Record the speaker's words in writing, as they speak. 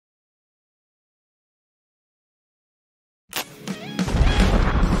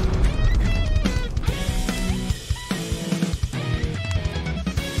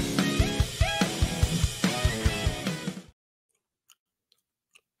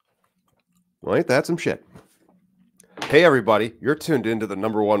Well, ain't that some shit? Hey, everybody, you're tuned into the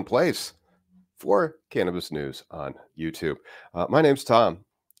 #1 place for cannabis news on YouTube. My name's Tom.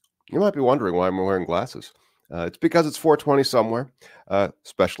 You might be wondering why I'm wearing glasses. It's because it's 420 somewhere,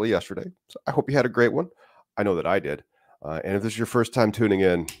 especially yesterday. So I hope you had a great one. I know that I did. And if this is your first time tuning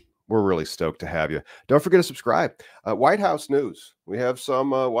in, we're really stoked to have you. Don't forget to subscribe. White House news. We have some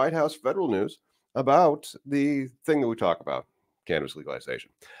White House federal news about the thing that we talk about, cannabis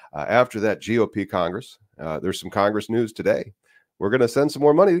legalization. After that GOP Congress, there's some Congress news today. We're going to send some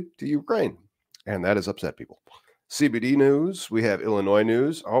more money to Ukraine, and that has upset people. CBD news. We have Illinois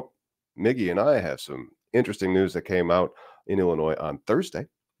news. Oh, Miggy and I have some interesting news that came out in Illinois on Thursday.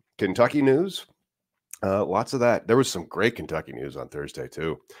 Kentucky news. Lots of that. There was some great Kentucky news on Thursday,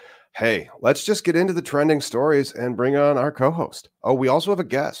 too. Hey, let's just get into the trending stories and bring on our co-host. Oh, we also have a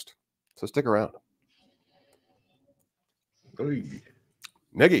guest, so stick around. Oy.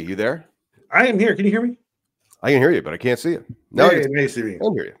 Miggy, you there? I am here. Can you hear me? I can hear you, but I can't see you. No, hey, nice to meet you. I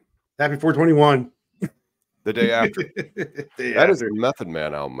can hear you. Happy 421. The day after. That is a Method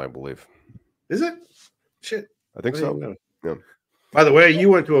Man album, I believe. Is it? Shit. I think so. Yeah. By the way, you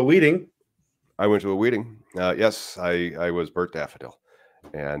went to a wedding. I went to a wedding. Yes, I was Bert Daffodil.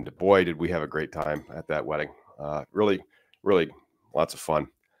 And boy, did we have a great time at that wedding. Really, really lots of fun.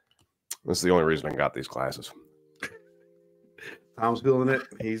 This is the only reason I got these glasses. Tom's feeling it.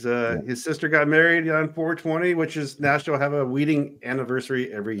 He's his sister got married on 420, which is National have a wedding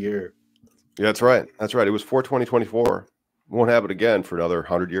anniversary every year. Yeah, that's right. That's right. It was 4/20/24. Won't happen again for another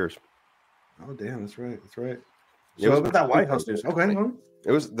 100 years. Oh, damn. That's right. That's right. So with that White House news. Okay.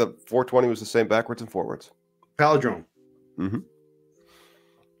 It was the 420 was the same backwards and forwards. Palindrome. Mm-hmm.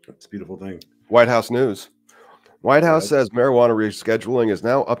 That's a beautiful thing. White House news. White House says marijuana rescheduling is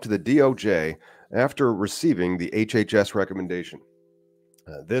now up to the DOJ after receiving the HHS recommendation.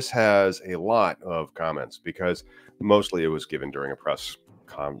 This has a lot of comments because mostly it was given during a press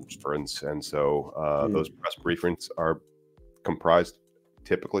conference. And so those press briefings are comprised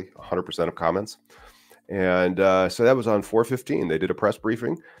typically 100% of comments. And so that was on 4/15. They did a press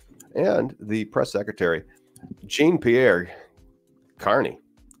briefing. And the press secretary, Jean-Pierre Karine,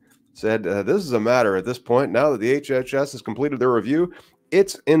 said, this is a matter at this point. Now that the HHS has completed their review,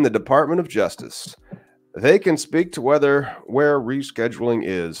 it's in the Department of Justice. They can speak to where rescheduling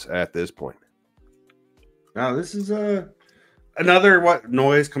is at this point. Now, this is another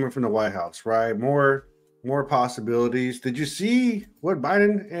noise coming from the White House, right? More possibilities. Did you see what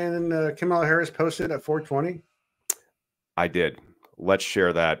Biden and Kamala Harris posted at 420? I did. Let's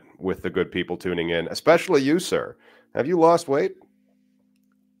share that with the good people tuning in, especially you, sir. Have you lost weight?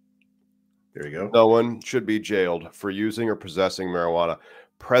 There you go. No one should be jailed for using or possessing marijuana.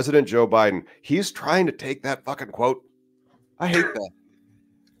 President Joe Biden, he's trying to take that fucking quote. I hate that.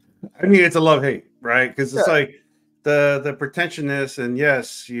 I mean, it's a love-hate, right? Because it's like the pretentiousness, and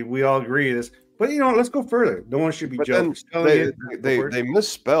yes, we all agree this. But, let's go further. No one should be jailed. They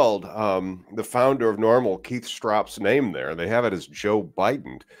misspelled the founder of NORML, Keith Stropp's name there. They have it as Joe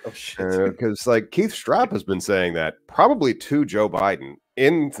Biden. Oh, shit. Because Keith Stropp has been saying that probably to Joe Biden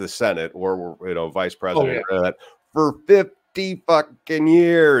in the Senate or, Vice President for 50 fucking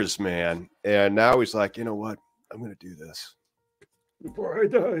years, man. And now he's like, you know what? I'm going to do this. Before I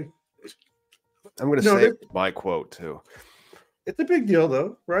die. I'm going to say my quote, too. It's a big deal,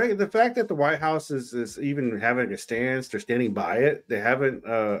 though, right? The fact that the White House is even having a stance, they're standing by it. They haven't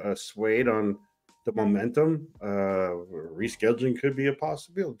swayed on the momentum. Rescheduling could be a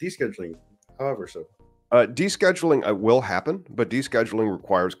possibility. Descheduling, however, so. Descheduling will happen, but descheduling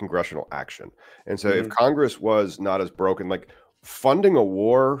requires congressional action. And so if Congress was not as broken, like funding a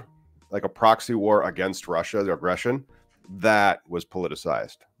war, like a proxy war against Russia, the aggression, that was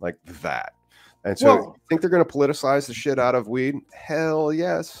politicized, like that. And so you think they're going to politicize the shit out of weed? Hell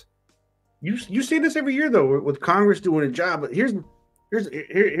yes. You see this every year, though, with Congress doing a job. But here's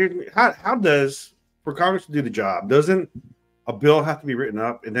how does, for Congress to do the job, doesn't a bill have to be written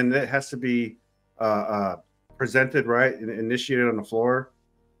up and then it has to be presented, right, and initiated on the floor?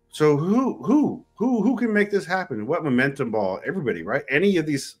 So who can make this happen? What momentum ball? Everybody, right? Any of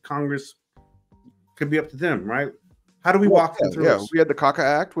these Congress could be up to them, right? How do we walk them through? Yeah, we had the CACA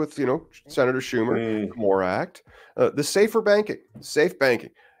Act with Senator Schumer, the MORE Act, the safe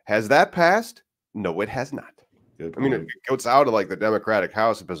banking. Has that passed? No, it has not. I mean, it goes out of the Democratic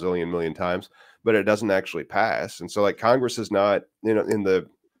House a bazillion million times, but it doesn't actually pass. And so Congress is not, in the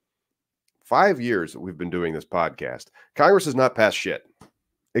 5 years that we've been doing this podcast, Congress has not passed shit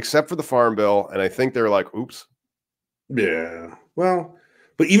except for the Farm Bill. And I think they're like, oops. Yeah. Well,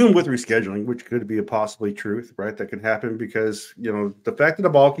 but even with rescheduling, which could be a possibly truth, right? That could happen because, the fact that the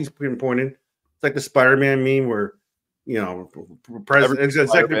ball keeps being pointed It's like the Spider-Man meme where, you know, president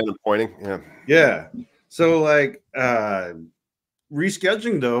Spider-Man appointing. Yeah. So like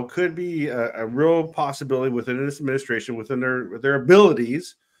rescheduling though could be a real possibility within this administration, within their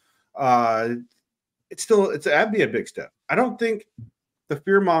abilities. That'd be a big step. I don't think the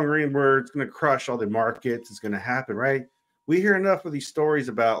fear mongering where it's going to crush all the markets is going to happen, right? We hear enough of these stories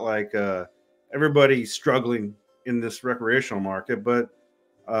about like everybody struggling in this recreational market, but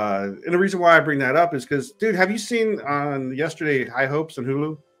and the reason why I bring that up is because, dude, have you seen on yesterday High Hopes on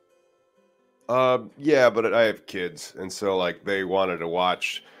Hulu? Yeah, but I have kids, and so like they wanted to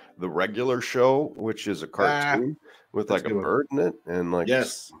watch the regular show, which is a cartoon with like a bird in it, and like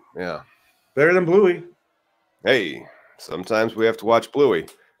yes, yeah, better than Bluey. Hey, sometimes we have to watch Bluey. I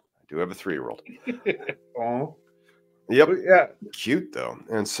do have a 3-year-old. Oh, yep, yeah, cute though.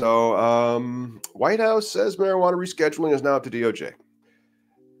 And so, White House says marijuana rescheduling is now up to DOJ.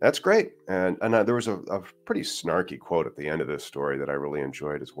 That's great, and there was a pretty snarky quote at the end of this story that I really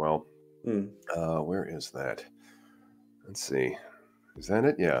enjoyed as well. Where is that? Let's see. Is that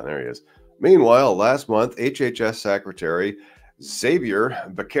it? Yeah, there he is. Meanwhile, last month, HHS Secretary Xavier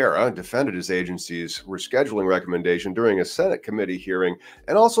Becerra defended his agency's rescheduling recommendation during a Senate committee hearing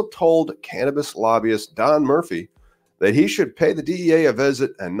and also told cannabis lobbyist Don Murphy that he should pay the DEA a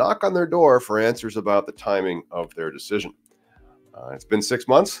visit and knock on their door for answers about the timing of their decision. It's been 6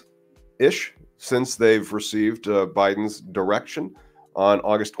 months-ish since they've received Biden's direction on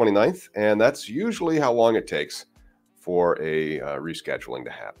August 29th, and that's usually how long it takes for a rescheduling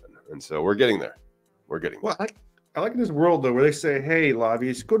to happen. And so we're getting there. We're getting there. Well, I like in this world, though, where they say, hey,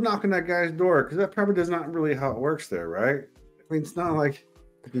 lobbyists, go knock on that guy's door, because that probably does not really how it works there, right? I mean, it's not like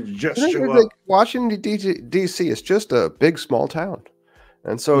you can just show up. Like Washington, D.C. is just a big, small town.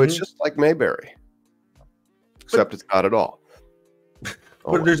 And so it's just like Mayberry, except it's not at all.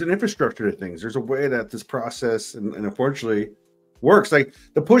 But there's an infrastructure to things. There's a way that this process, and unfortunately, works. Like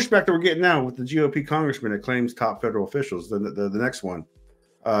the pushback that we're getting now with the GOP congressman that claims top federal officials, the next one.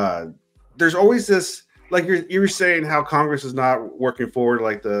 There's always this, like you're saying how Congress is not working forward,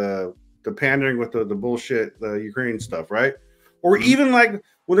 like the pandering with the bullshit, the Ukraine stuff, right? Or even like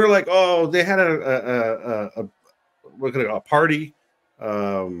when they're like, oh, they had a party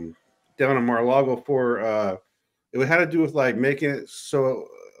down in Mar-a-Lago for it had to do with like making it so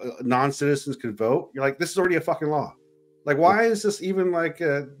non-citizens could vote. You're like, this is already a fucking law. Like, why is this even like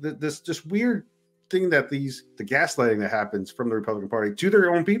this just weird thing that the gaslighting that happens from the Republican Party to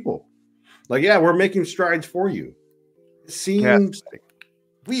their own people? Like, yeah, we're making strides for you. It seems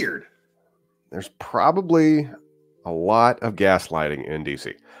weird. There's probably a lot of gaslighting in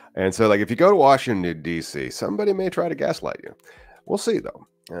D.C. And so, like, if you go to Washington, D.C., somebody may try to gaslight you. We'll see, though.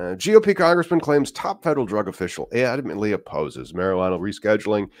 GOP congressman claims top federal drug official adamantly opposes marijuana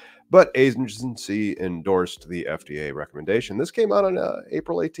rescheduling, but agency endorsed the FDA recommendation. This came out on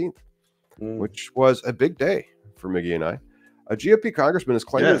April 18th, which was a big day for Miggy and I. A GOP congressman is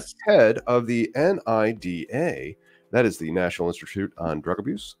claiming head of the NIDA, that is the National Institute on Drug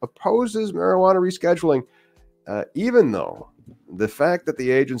Abuse, opposes marijuana rescheduling, even though the fact that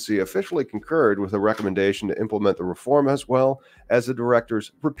the agency officially concurred with a recommendation to implement the reform, as well as the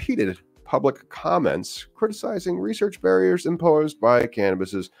director's repeated public comments criticizing research barriers imposed by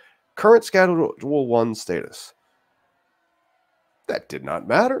cannabis's current Schedule I status. That did not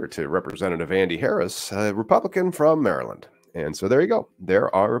matter to Representative Andy Harris, a Republican from Maryland. And so there you go.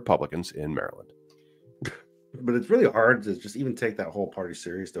 There are Republicans in Maryland. But it's really hard to just even take that whole party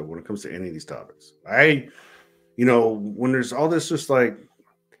serious, though, when it comes to any of these topics. When there's all this just like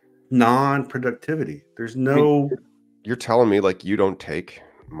non-productivity, there's no. You're telling me like you don't take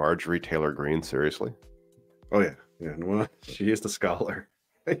Marjorie Taylor Greene seriously? Oh yeah, yeah. Well, she is the scholar.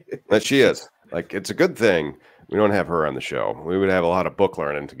 That she is. Like, it's a good thing we don't have her on the show. We would have a lot of book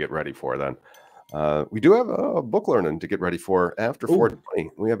learning to get ready for then. We do have a book learning to get ready for after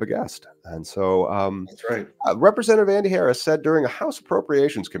 420. We have a guest. And so that's right. Representative Andy Harris said during a House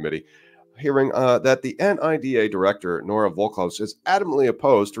Appropriations Committee hearing that the NIDA director, Nora Volklos, is adamantly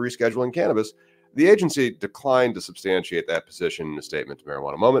opposed to rescheduling cannabis. The agency declined to substantiate that position in a statement to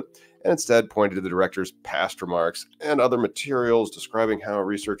Marijuana Moment, and instead pointed to the director's past remarks and other materials describing how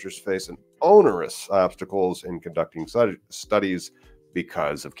researchers face an onerous obstacles in conducting studies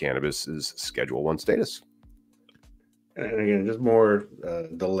because of cannabis's Schedule I status. And again, just more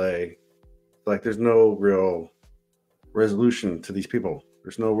delay. Like, there's no real resolution to these people.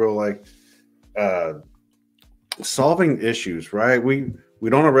 There's no real solving issues, right? We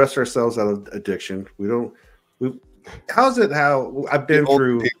don't arrest ourselves out of addiction. How's it how I've been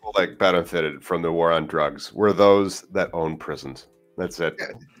through people like benefited from the war on drugs were those that own prisons. That's it.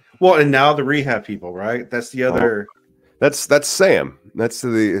 Well, and now the rehab people, right? That's the other. That's Sam. That's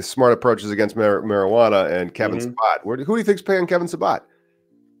the smart approaches against marijuana and Kevin Sabat. Who do you think's paying Kevin Sabat?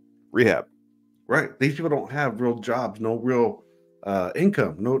 Rehab. Right. These people don't have real jobs, no real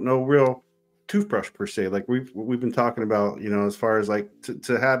income, no real toothbrush per se. Like we've been talking about, as far as like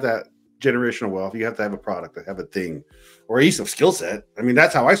to have that generational wealth, you have to have a product, to have a thing, or at least a skill set. I mean,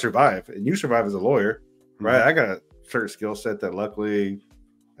 that's how I survive, and you survive as a lawyer, right? I got a certain skill set that luckily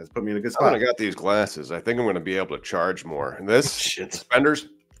has put me in a good spot. I got these glasses. I think I'm going to be able to charge more. And this suspenders,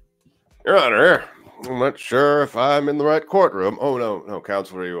 Your Honor, I'm not sure if I'm in the right courtroom. Oh no,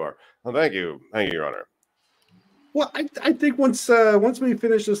 counselor, you are. Oh, thank you, Your Honor. Well, I think once we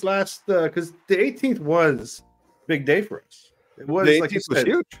finish this last, because the 18th was a big day for us. It was, the 18th like you was said,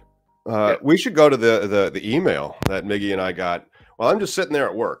 huge. We should go to the email that Miggy and I got. Well, I'm just sitting there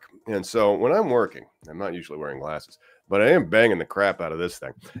at work, and so when I'm working, I'm not usually wearing glasses, but I am banging the crap out of this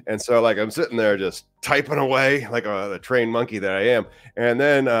thing. And so, like, I'm sitting there just typing away like a trained monkey that I am, and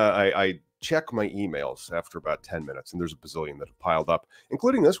then I check my emails after about 10 minutes, and there's a bazillion that have piled up,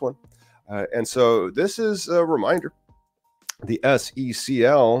 including this one. And so this is a reminder. The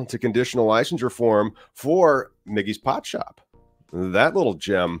SECL to conditional licensure form for Miggy's Pot Shop. That little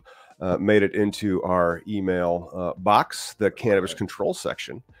gem made it into our email box, the cannabis control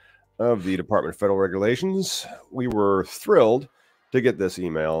section of the Department of Federal Regulations. We were thrilled to get this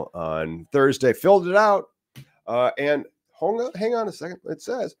email on Thursday, filled it out, and hang on a second. It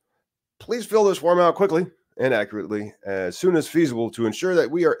says, please fill this form out quickly and accurately as soon as feasible to ensure that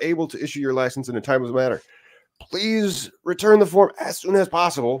we are able to issue your license in a timely manner. Please return the form as soon as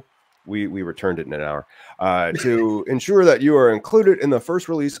possible. We returned it in an hour to ensure that you are included in the first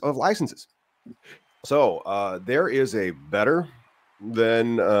release of licenses. So there is a better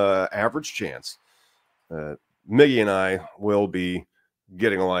than average chance Miggy and I will be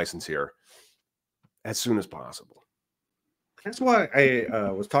getting a license here as soon as possible. That's why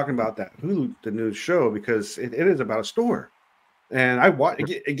I was talking about that Hulu, the new show, because it is about a store, and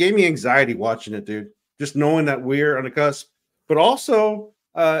it gave me anxiety watching it, dude. Just knowing that we're on the cusp, but also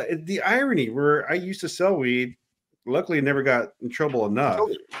the irony where I used to sell weed. Luckily, never got in trouble enough.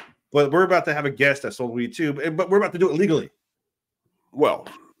 But we're about to have a guest that sold weed too, but we're about to do it legally. Well,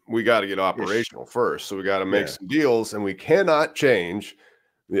 we got to get operational first, so we got to make some deals, and we cannot change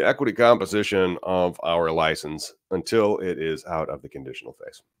the equity composition of our license until it is out of the conditional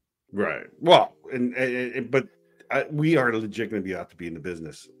phase. Right. Well, but we are legit going to be out to be in the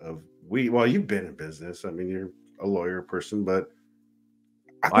business of weed. Well, you've been in business. I mean, you're a lawyer person, but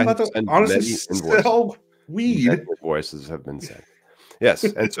I'm about to honestly sell weed. Invoices have been sent. Yes,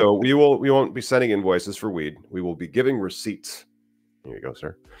 and so we won't be sending invoices for weed. We will be giving receipts. Here you go,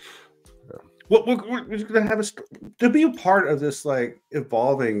 sir. Well, we're just going to have to be a part of this like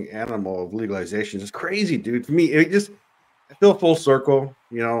evolving animal of legalization. It's crazy, dude. For me, I feel full circle.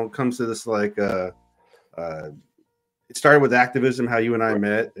 It comes to this like it started with activism, how you and I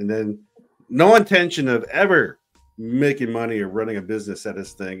met, and then no intention of ever making money or running a business at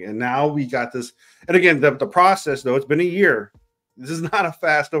this thing. And now we got this. And again, the process, though, it's been a year. This is not a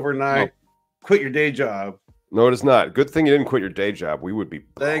fast overnight. Quit your day job. No, it is not. Good thing you didn't quit your day job. We would be.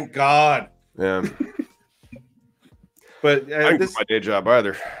 Thank God. Yeah. But I didn't quit my day job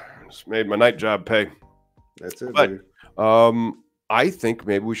either. Just made my night job pay. That's it. But dude. I think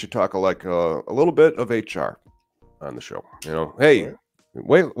maybe we should talk like a little bit of HR on the show. Hey,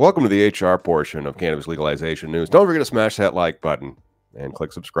 welcome to the HR portion of Cannabis Legalization News. Don't forget to smash that like button and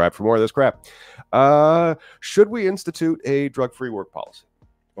click subscribe for more of this crap. Should we institute a drug-free work policy?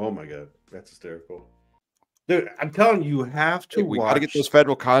 Oh my God, that's hysterical. Dude, I'm telling you, have to we got to get those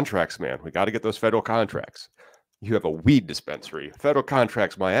federal contracts, man. We got to get those federal contracts. You have a weed dispensary. Federal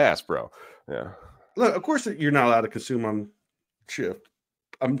contracts, my ass, bro. Yeah. Look, of course, you're not allowed to consume on shift.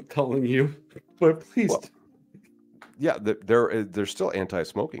 I'm telling you, but please. Well, yeah, there's still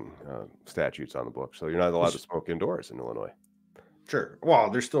anti-smoking statutes on the book, so you're not allowed to smoke indoors in Illinois. Sure. Well,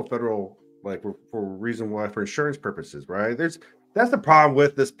 there's still federal, like for reason why, for insurance purposes, right? That's the problem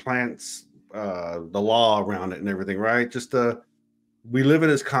with this plant's the law around it and everything, right? Just we live in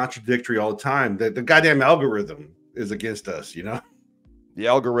this contradictory all the time. The goddamn algorithm is against us, The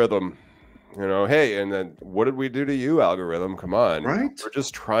algorithm, hey, and then what did we do to you, algorithm? Come on, right? We're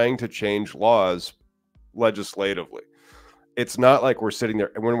just trying to change laws legislatively. It's not like we're sitting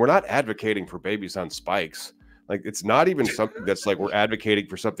there when we're not advocating for babies on spikes. Like, it's not even something that's like we're advocating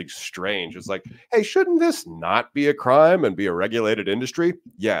for something strange. It's like, hey, shouldn't this not be a crime and be a regulated industry?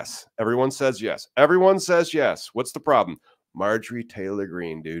 Yes. Everyone says yes. Everyone says yes. What's the problem? Marjorie Taylor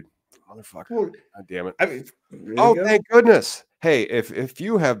Greene, dude. Motherfucker. Well, God damn it. I mean, thank goodness. Hey, if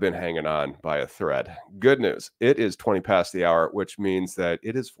you have been hanging on by a thread, good news. It is 20 past the hour, which means that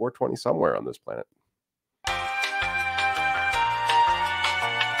it is 4:20 somewhere on this planet. I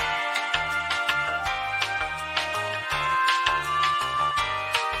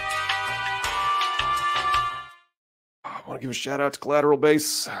want to give a shout out to Collateral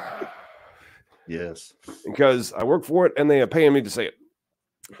Base. Yes. Because I work for it and they are paying me to say it.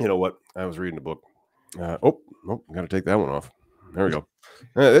 You know what? I was reading a book. Got to take that one off. There we go.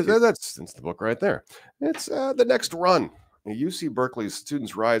 That's the book right there. It's The Next Run. UC Berkeley's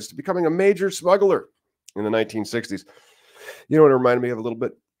students' rise to becoming a major smuggler in the 1960s. You know what it reminded me of a little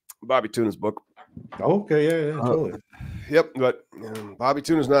bit? Bobby Tuna's book. Okay, yeah, totally. Yep, but Bobby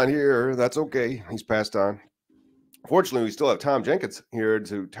Tuna's not here. That's okay. He's passed on. Fortunately, we still have Tom Jenkins here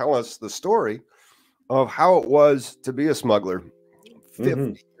to tell us the story of how it was to be a smuggler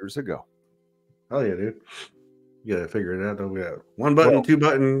 50 years ago. Oh yeah, dude. You gotta figure it out. Don't we got one button, two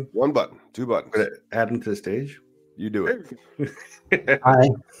button, one button, two buttons. Add them to the stage. You do it. Hi.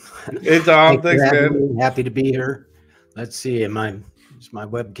 It's Tom. Thanks, man. Happy to be here. Let's see. Is my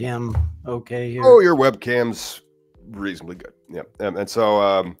webcam okay here? Oh, your webcam's reasonably good. Yeah. And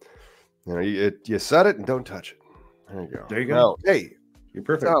so you set it and don't touch it. There you go. There you go. Now, hey, you're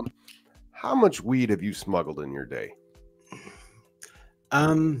perfect. How much weed have you smuggled in your day?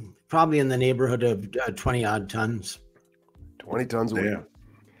 Probably in the neighborhood of 20 odd tons. 20 tons of weed.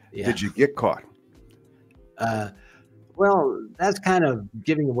 Yeah. Did you get caught? Well, that's kind of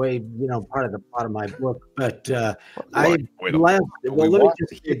giving away, part of the plot of my book. But let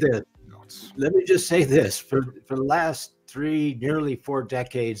me just say this: for the last nearly 4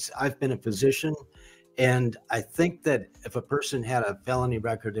 decades, I've been a physician. And I think that if a person had a felony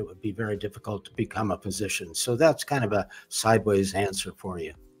record, it would be very difficult to become a physician. So that's kind of a sideways answer for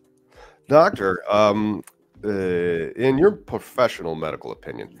you. Doctor, in your professional medical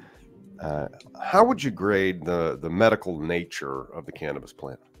opinion, how would you grade the medical nature of the cannabis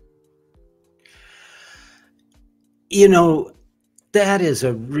plant? That is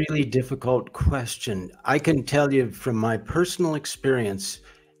a really difficult question. I can tell you from my personal experience,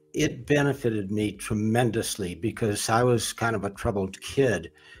 it benefited me tremendously because I was kind of a troubled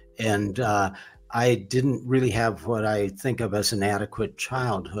kid, and I didn't really have what I think of as an adequate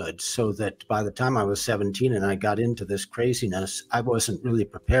childhood, so that by the time I was 17 and I got into this craziness, I wasn't really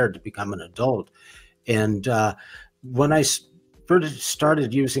prepared to become an adult. And when I first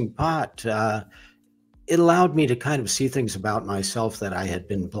started using pot, it allowed me to kind of see things about myself that I had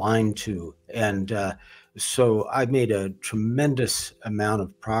been blind to. And so I made a tremendous amount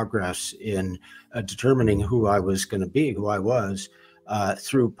of progress in determining who I was going to be, who I was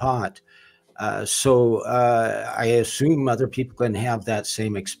through pot. So I assume other people can have that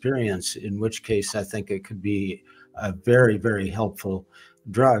same experience, in which case I think it could be a very, very helpful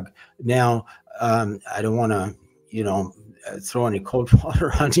drug. Now, I don't want to, throw any cold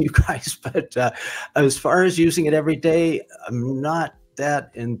water on you guys, but as far as using it every day, I'm not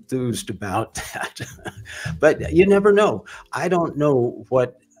that enthused about that. But you never know. I don't know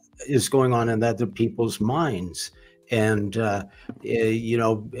what is going on in other people's minds. And,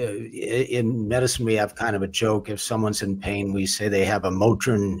 in medicine, we have kind of a joke. If someone's in pain, we say they have a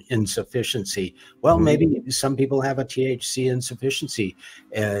Motrin insufficiency. Well, maybe some people have a THC insufficiency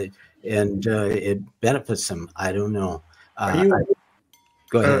and it benefits them. I don't know.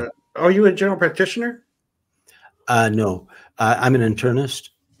 Go ahead. Are you a general practitioner? No, I'm an internist.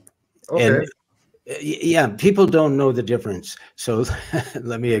 Okay. And yeah, people don't know the difference. So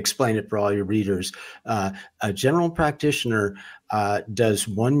let me explain it for all your readers. A general practitioner does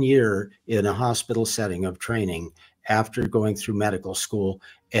 1 year in a hospital setting of training after going through medical school,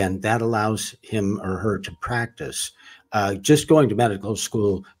 and that allows him or her to practice. Just going to medical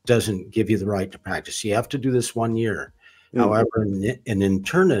school doesn't give you the right to practice. You have to do this 1 year. However, an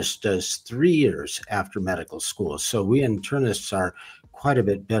internist does 3 years after medical school. So we internists are quite a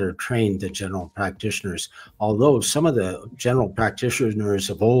bit better trained than general practitioners, although some of the general practitioners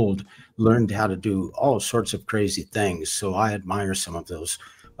of old learned how to do all sorts of crazy things. So I admire some of those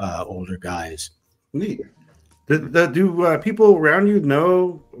older guys. Neat. Do people around you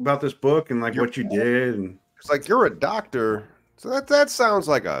know about this book and like what you did? And it's like, you're a doctor. So that sounds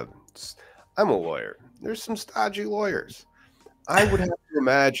like I'm a lawyer. There's some stodgy lawyers. I would have to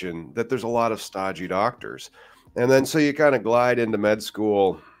imagine that there's a lot of stodgy doctors. And then so you kind of glide into med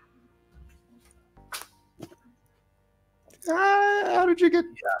school. How did you get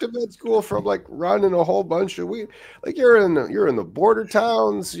to med school from like running a whole bunch of weed? Like you're in the border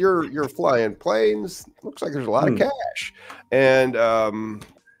towns, you're flying planes. Looks like there's a lot of cash. And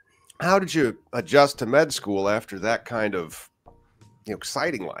how did you adjust to med school after that kind of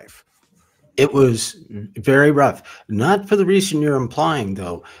exciting life. It was very rough. Not for the reason you're implying,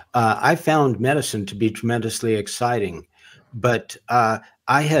 though. I found medicine to be tremendously exciting, but I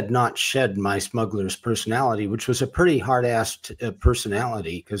had not shed my smuggler's personality, which was a pretty hard-assed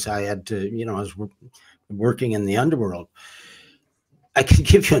personality because I had to, I was working in the underworld. I can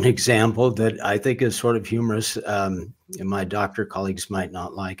give you an example that I think is sort of humorous. And my doctor colleagues might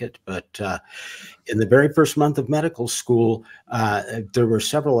not like it, but in the very first month of medical school, there were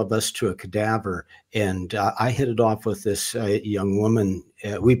several of us to a cadaver, and I hit it off with this young woman.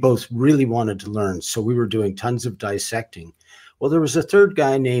 We both really wanted to learn, so we were doing tons of dissecting. Well, there was a third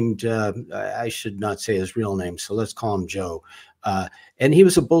guy named, I should not say his real name, so let's call him Joe. And he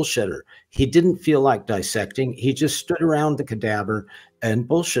was a bullshitter. He didn't feel like dissecting. He just stood around the cadaver and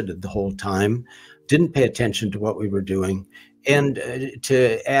bullshitted the whole time, didn't pay attention to what we were doing. And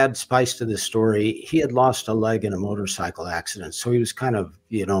to add spice to the story, he had lost a leg in a motorcycle accident. So he was kind of,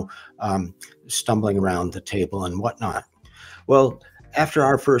 stumbling around the table and whatnot. Well, after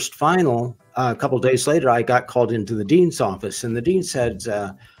our first final, a couple of days later, I got called into the dean's office, and the dean said,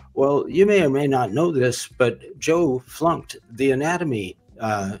 well, you may or may not know this, but Joe flunked the anatomy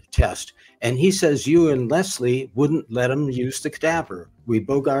test. And he says you and Leslie wouldn't let him use the cadaver. We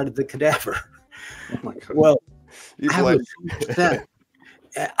bogarted the cadaver. Oh my God. Well, He's I like, was so upset.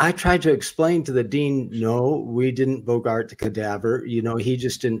 I tried to explain to the dean, no, we didn't bogart the cadaver. He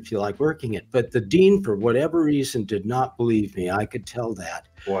just didn't feel like working it. But the dean, for whatever reason, did not believe me. I could tell that.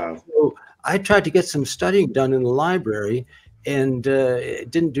 Wow. So I tried to get some studying done in the library, and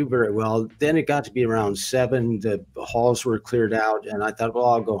it didn't do very well. Then it got to be around 7. The halls were cleared out, and I thought, well,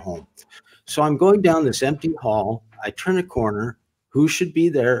 I'll go home. So I'm going down this empty hall. I turn a corner. Who should be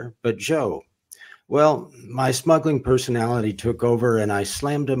there but Joe? Well, my smuggling personality took over, and I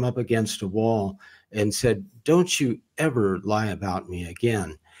slammed him up against a wall and said, don't you ever lie about me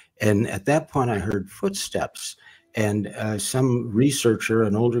again. And at that point, I heard footsteps, and some researcher,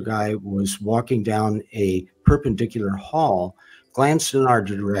 an older guy, was walking down a perpendicular hall, glanced in our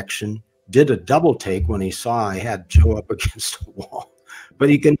direction, did a double take when he saw I had Joe up against a wall, but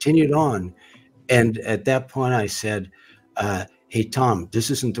he continued on. And at that point, I said, hey, Tom, this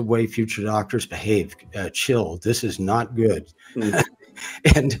isn't the way future doctors behave. Chill. This is not good.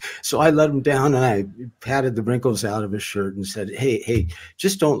 And so I let him down, and I patted the wrinkles out of his shirt and said, hey,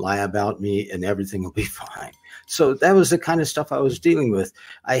 just don't lie about me and everything will be fine. So that was the kind of stuff I was dealing with.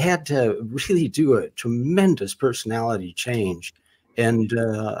 I had to really do a tremendous personality change. And,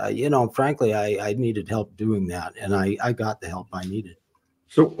 frankly, I needed help doing that. And I got the help I needed.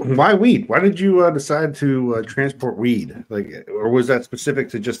 So why weed? Why did you decide to transport weed? Or was that specific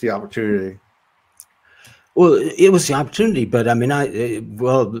to just the opportunity? Well, it was the opportunity, but I mean,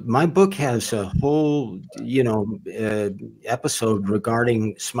 my book has a whole, episode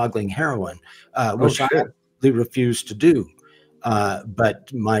regarding smuggling heroin, which I absolutely refused to do.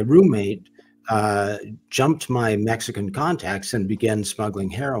 But my roommate jumped my Mexican contacts and began smuggling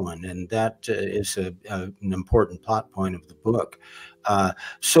heroin, and that is an important plot point of the book.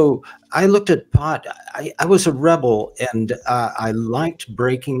 So I looked at pot. I was a rebel, and I liked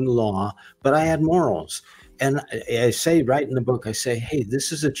breaking the law, but I had morals. And I say right in the book, I say, hey,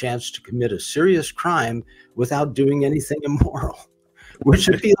 this is a chance to commit a serious crime without doing anything immoral, which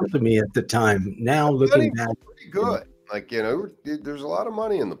appealed to me at the time. Now looking back, pretty good. There's a lot of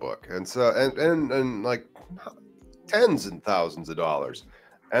money in the book, and so and like tens and thousands of dollars.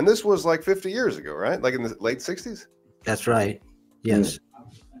 And this was like 50 years ago, right? Like in the late 60s? That's right. Yes.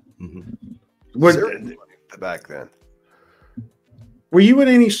 Mm-hmm. Back then. Were you in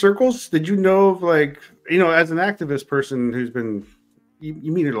any circles? Did you know of as an activist person who's been,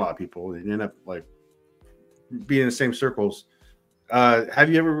 you meet a lot of people and you end up being in the same circles. Have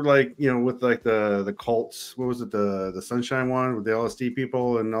you ever with the cults? What was it? The Sunshine one with the LSD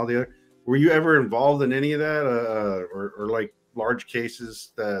people and all the other? Were you ever involved in any of that, or large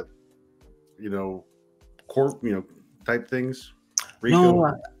cases that court type things? Rico?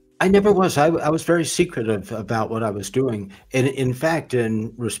 No, I never was. I was very secretive about what I was doing. And in fact,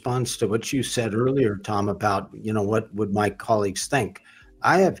 in response to what you said earlier, Tom, about, what would my colleagues think,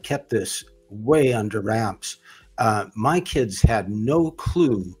 I have kept this way under wraps. My kids had no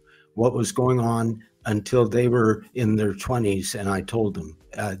clue what was going on until they were in their 20s, and I told them.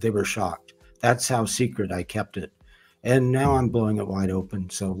 They were shocked. That's how secret I kept it. And now I'm blowing it wide open,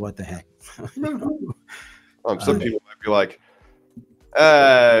 so what the heck? Some people might be like,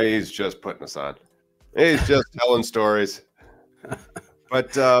 he's just putting us on. He's just telling stories.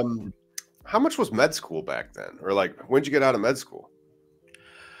 But how much was med school back then? Or when'd you get out of med school?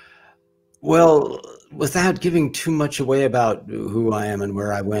 Well, without giving too much away about who I am and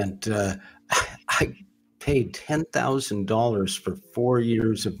where I went, I paid $10,000 for 4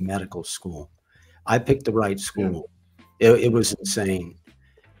 years of medical school. I picked the right school. It was insane.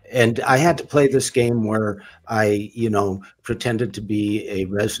 And I had to play this game where I, pretended to be a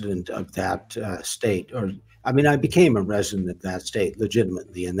resident of that state. I became a resident of that state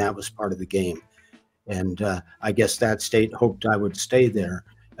legitimately, and that was part of the game. And I guess that state hoped I would stay there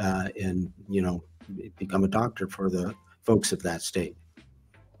and, become a doctor for the folks of that state.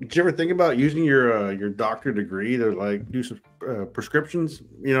 Did you ever think about using your doctorate degree to like do some prescriptions?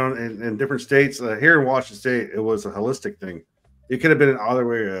 In different states. Here in Washington State, it was a holistic thing. It could have been all the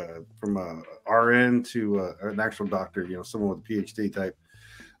way from a RN to an actual doctor. Someone with a PhD type.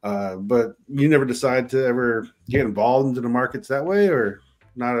 But you never decide to ever get involved into the markets that way, or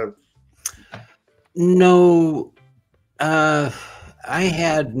not? No, I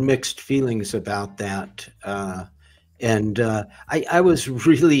had mixed feelings about that. And I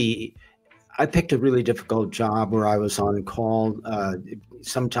picked a really difficult job where I was on call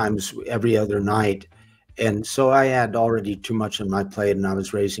sometimes every other night. And so I had already too much on my plate, and I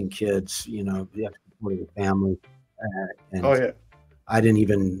was raising kids, you have to support the family. And I didn't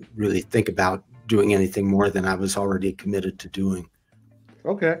even really think about doing anything more than I was already committed to doing.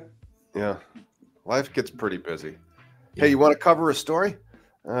 Okay. Yeah. Life gets pretty busy. Hey, you want to cover a story?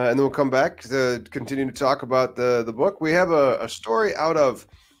 And then we'll come back to continue to talk about the book. We have a story out of,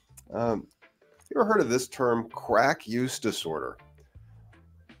 you ever heard of this term, crack use disorder?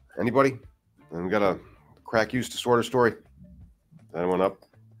 Anybody? And we got a crack use disorder story. Anyone up?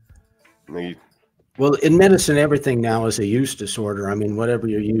 Well, in medicine, everything now is a use disorder. I mean, whatever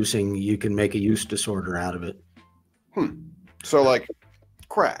you're using, you can make a use disorder out of it. So like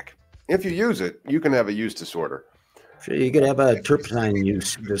crack, if you use it, you can have a use disorder. Sure, you could have a turpentine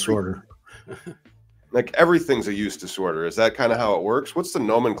use disorder. Like everything's a use disorder. Is that kind of how it works? What's the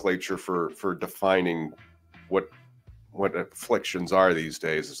nomenclature for defining what afflictions are these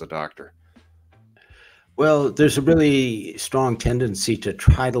days as a doctor? Well, there's a really strong tendency to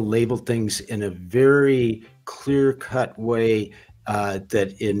try to label things in a very clear-cut way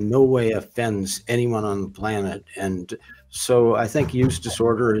that in no way offends anyone on the planet. And so I think use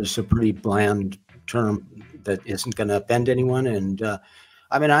disorder is a pretty bland term that isn't going to offend anyone. And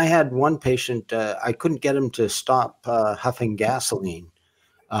I had one patient, I couldn't get him to stop huffing gasoline.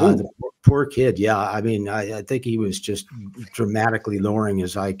 The poor kid. Yeah. I think he was just dramatically lowering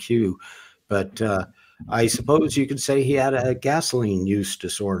his IQ, but I suppose you could say he had a gasoline use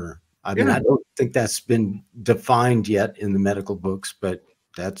disorder. I don't think that's been defined yet in the medical books, but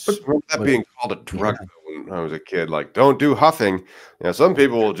that's that being called a drug when I was a kid. Like, don't do huffing. Some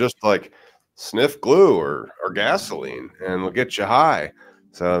people will just like sniff glue or gasoline and will get you high.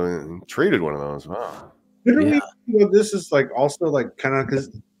 So I treated one of those. Wow. This is like also like kind of,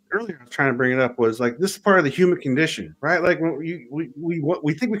 because earlier I was trying to bring it up, was like this is part of the human condition, right? Like when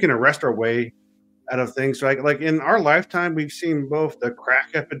we think we can arrest our way out of things, right? Like in our lifetime, we've seen both the crack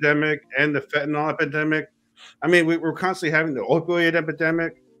epidemic and the fentanyl epidemic. We're constantly having the opioid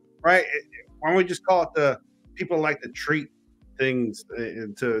epidemic, right? Why don't we just call it the people like to treat things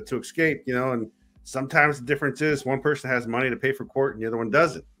to escape, and sometimes the difference is one person has money to pay for court and the other one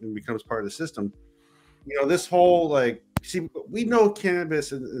doesn't, and becomes part of the system. This whole we know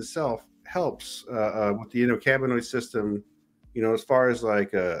cannabis in itself helps with the cannabinoid system, as far as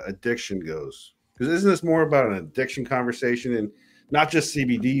like addiction goes. Because isn't this more about an addiction conversation, and not just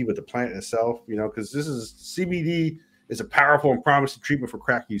CBD, but the plant itself? Because CBD is a powerful and promising treatment for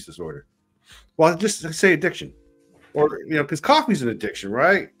crack use disorder. Well, just say addiction, or because coffee's an addiction,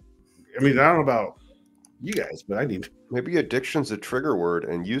 right? I don't know about you guys, but I need. Maybe addiction's a trigger word,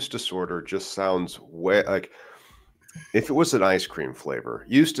 and use disorder just sounds way like if it was an ice cream flavor.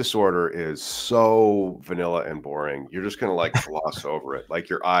 Use disorder is so vanilla and boring. You're just gonna like gloss over it. Like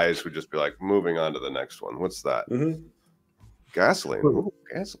your eyes would just be like moving on to the next one. What's that? Gasoline. Ooh,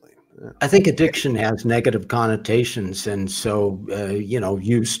 gasoline. Yeah. I think addiction has negative connotations, and so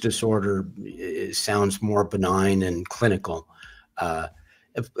use disorder sounds more benign and clinical.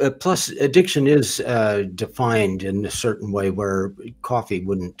 Plus, addiction is defined in a certain way where coffee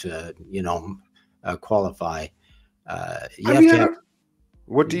wouldn't, qualify.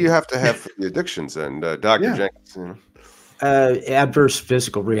 What do you have to have for the addictions? And Dr. Jenkins, adverse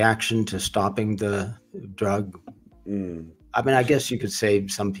physical reaction to stopping the drug. I guess you could say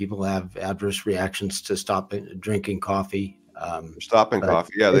some people have adverse reactions to drinking coffee. Stopping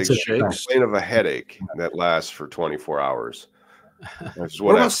coffee, yeah, they complain of a headache that lasts for 24 hours.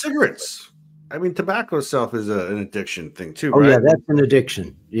 What about cigarettes? I mean, tobacco itself is an addiction thing too, Oh right? yeah, that's an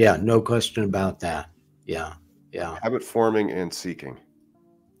addiction. Yeah, no question about that. Yeah, yeah, Habit forming and seeking.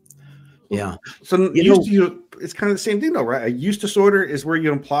 yeah. So You used know, to, it's kind of the same thing though, right? A use disorder is where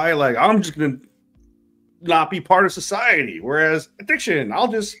you imply like, I'm just going to not be part of society. Whereas addiction, I'll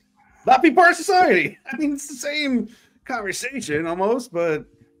just not be part of society. I mean, it's the same conversation almost, but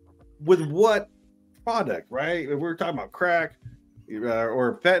with what product, right? If we're talking about crack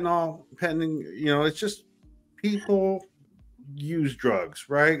or fentanyl, it's just people use drugs,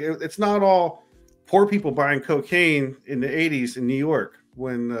 right? It's not all poor people buying cocaine in the 80s in New York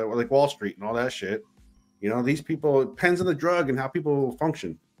when like Wall Street and all that shit. These people, it depends on the drug and how people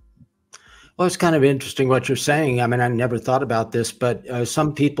function. well, it's kind of interesting what you're saying. I mean, I never thought about this, but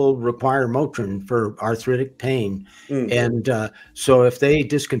some people require Motrin for arthritic pain. And so if they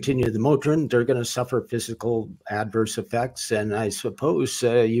discontinue the Motrin, they're going to suffer physical adverse effects. And I suppose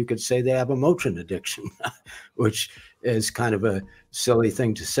you could say they have a Motrin addiction, which is kind of a silly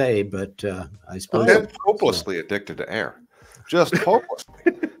thing to say, but I suppose I'm hopelessly addicted to air. Just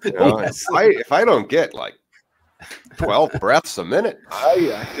hopelessly. If I don't get like 12 breaths a minute,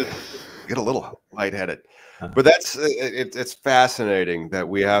 I just get a little lightheaded. But that's it's fascinating that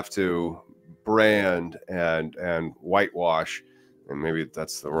we have to brand and whitewash, and maybe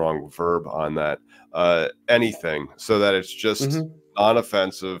that's the wrong verb on that, anything, so that it's just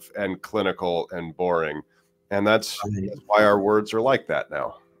non-offensive and clinical and boring. And that's why our words are like that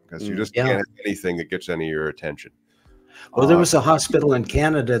now, because you just can't have anything that gets any of your attention. Well, there was a hospital in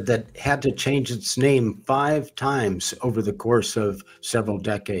Canada that had to change its name 5 times over the course of several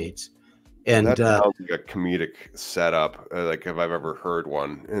decades. And that sounds like a comedic setup, like if I've ever heard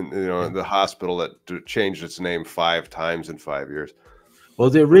one. And the hospital that changed its name 5 times in 5 years. Well,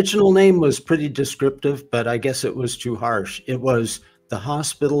 the original name was pretty descriptive, but I guess it was too harsh. It was the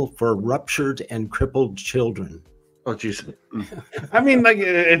Hospital for Ruptured and Crippled Children. Oh, geez. I mean, like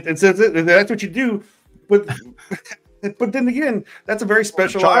that's what you do, but then again, that's a very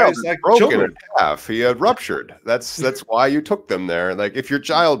specialized like broken children. in half. He had ruptured. That's why you took them there. Like if your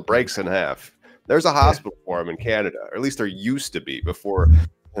child breaks in half, there's a hospital for him in Canada, or at least there used to be before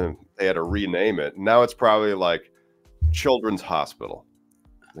they had to rename it. Now it's probably like Children's Hospital.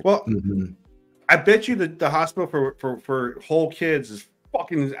 Well, I bet you that the hospital for whole kids is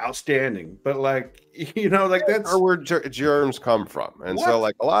fucking outstanding, but like that's where germs come from. And so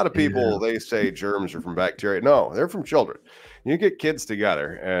like a lot of people they say germs are from bacteria. No, they're from children. You get kids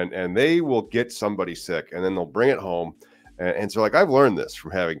together and they will get somebody sick and then they'll bring it home. And so like I've learned this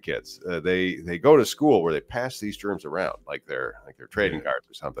from having kids. They go to school where they pass these germs around like they're trading cards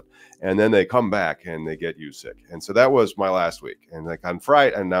or something, and then they come back and they get you sick. And so that was my last week. And like on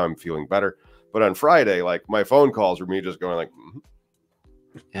Friday, and now I'm feeling better, but on Friday, like my phone calls were me just going like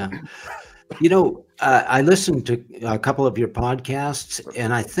Yeah. I listened to a couple of your podcasts,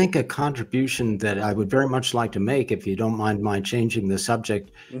 and I think a contribution that I would very much like to make, if you don't mind my changing the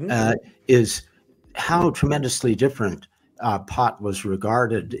subject, is how tremendously different pot was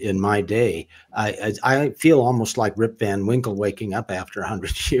regarded in my day. I feel almost like Rip Van Winkle waking up after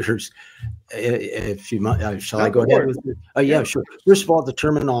 100 years. If you might, shall I go ahead with it? Yeah, sure. First of all, the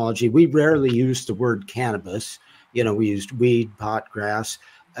terminology, we rarely use the word cannabis. We used weed, pot, grass.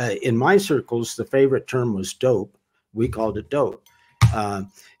 In my circles, the favorite term was dope. We called it dope.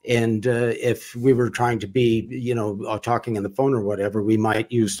 And if we were trying to be, talking on the phone or whatever, we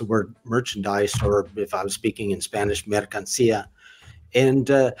might use the word merchandise, or if I was speaking in Spanish, mercancía. And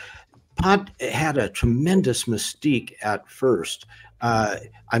pot had a tremendous mystique at first.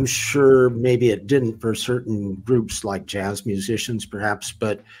 I'm sure maybe it didn't for certain groups like jazz musicians, perhaps,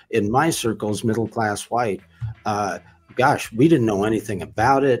 but in my circles, middle class white, gosh, we didn't know anything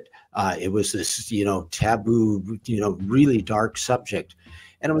about it. It was this, taboo, really dark subject.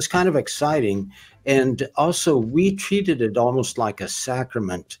 And it was kind of exciting. And also, we treated it almost like a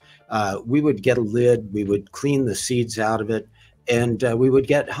sacrament. We would get a lid, we would clean the seeds out of it, and we would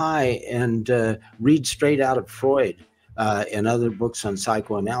get high and read straight out of Freud and other books on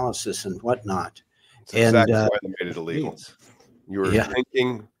psychoanalysis and whatnot. That's exactly why they made it illegal. You were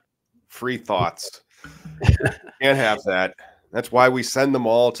thinking free thoughts. Can't have that. That's why we send them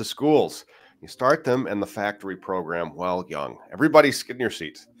all to schools. You start them in the factory program while young. Everybody sit in your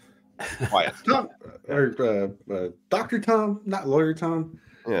seats. Quiet. Tom, or Dr. Tom, not Lawyer Tom.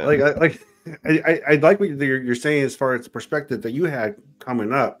 Yeah. I like what you're saying as far as the perspective that you had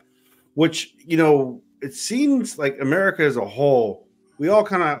coming up, which, it seems like America as a whole, we all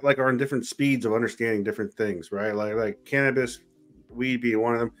kind of like are on different speeds of understanding different things, right? Like cannabis, weed being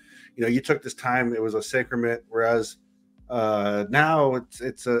one of them. You took this time, it was a sacrament, whereas Now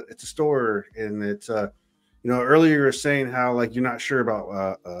it's a store, and it's earlier you were saying how like you're not sure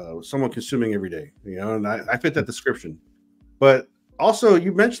about someone consuming every day, and I fit that description. But also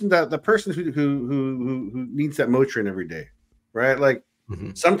you mentioned that the person who needs that Motrin every day, right? Like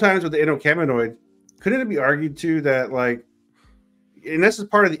sometimes with the endocannabinoid, couldn't it be argued too that like, and this is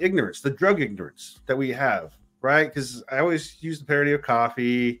part of the ignorance, the drug ignorance that we have, right? Because I always use the parody of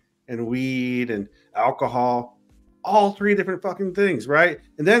coffee and weed and alcohol, all three different fucking things, right?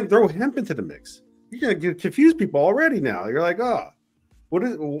 And then throw hemp into the mix. You're gonna confuse people already now. You're like, oh, what's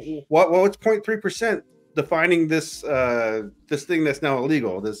 0.3% defining this this thing that's now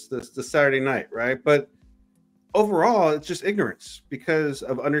illegal, this Saturday night, right? But overall, it's just ignorance because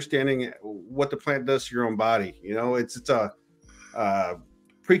of understanding what the plant does to your own body. It's a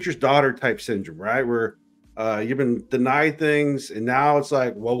preacher's daughter type syndrome, right? Where you've been denied things, and now it's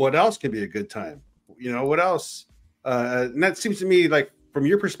like, well, what else can be a good time? What else? And that seems to me like, from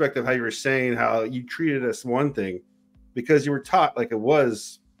your perspective, how you were saying how you treated us one thing because you were taught like it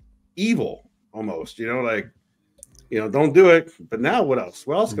was evil almost, don't do it. But now what else?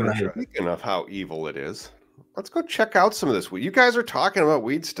 What else can I try? Speaking of how evil it is, let's go check out some of this weed. You guys are talking about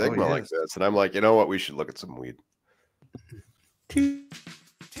weed stigma like this, and I'm like, you know what? We should look at some weed.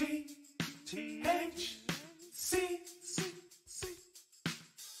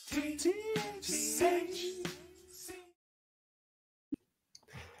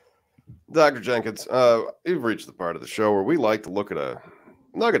 Dr. Jenkins, you've reached the part of the show where we like to look at a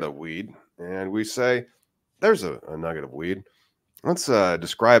nugget of weed and we say, there's a nugget of weed. Let's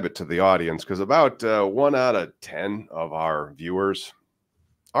describe it to the audience, because about 1 out of 10 of our viewers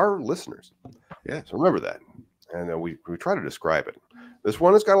are listeners. Yeah, so remember that. And we try to describe it. This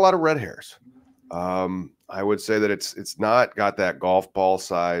one has got a lot of red hairs. I would say that it's not got that golf ball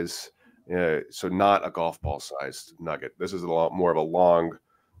size, so not a golf ball sized nugget. This is a lot more of a long,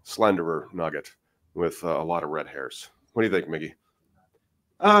 slenderer nugget with a lot of red hairs. What do you think, Miggy?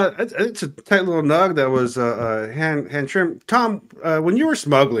 It's a tight little nug that was hand trimmed. Tom, when you were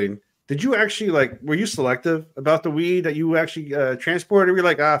smuggling, did you actually were you selective about the weed that you actually transported? Or were you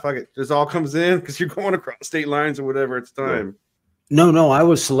like, fuck it, this all comes in because you're going across state lines or whatever it's time? No, I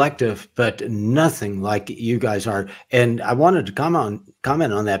was selective, but nothing like you guys are. And I wanted to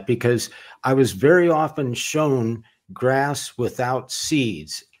comment on that because I was very often shown grass without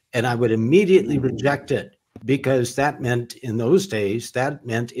seeds, and I would immediately reject it because that meant, in those days,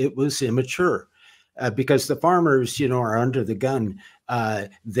 it was immature. Because the farmers, are under the gun.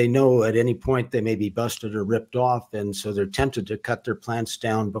 They know at any point they may be busted or ripped off, and so they're tempted to cut their plants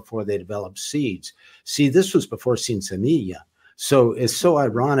down before they develop seeds. See, this was before sin semilla. So it's so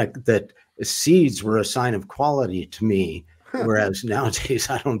ironic that seeds were a sign of quality to me, whereas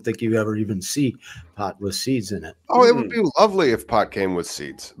nowadays I don't think you ever even see pot with seeds in it. Oh, it would be lovely if pot came with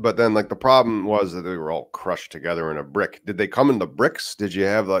seeds. But then the problem was that they were all crushed together in a brick. Did they come in the bricks? Did you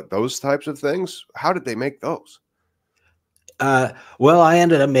have those types of things? How did they make those? Well, I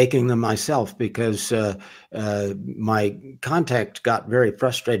ended up making them myself because my contact got very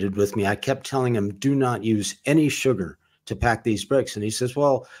frustrated with me. I kept telling him, do not use any sugar to pack these bricks. And he says,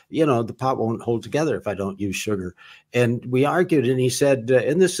 well, the pot won't hold together if I don't use sugar. And we argued, and he said,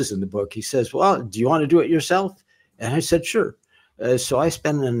 and this is in the book, he says, well, do you want to do it yourself? And I said, sure. So I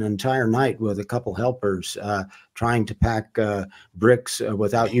spent an entire night with a couple helpers trying to pack bricks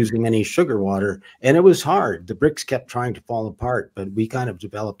without using any sugar water. And it was hard. The bricks kept trying to fall apart, but we kind of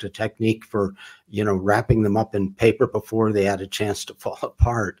developed a technique for, wrapping them up in paper before they had a chance to fall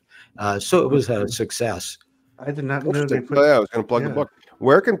apart. So it was a success. I did not know they put. I was going to plug the book.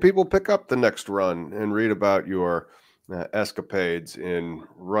 Where can people pick up the next run and read about your escapades in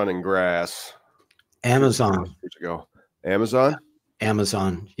running grass? Amazon. Years ago. Amazon?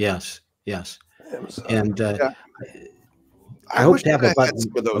 Amazon, yes. Amazon. And I hope to have a button.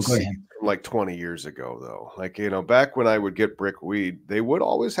 Some of those seeds from like 20 years ago, though. Back when I would get brick weed, they would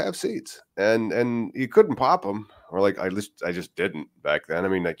always have seeds, and you couldn't pop them, or I just didn't back then. I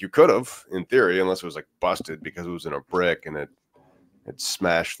mean, you could have in theory, unless it was busted because it was in a brick and it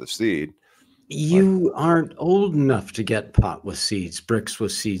smashed the seed. You aren't old enough to get pot with seeds, bricks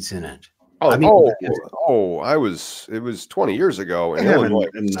with seeds in it. It was 20 years ago, and Illinois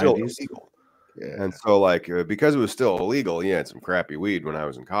was still illegal. Yeah. And so, because it was still illegal, you had some crappy weed when I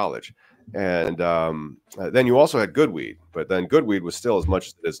was in college. And then you also had good weed, but then good weed was still as much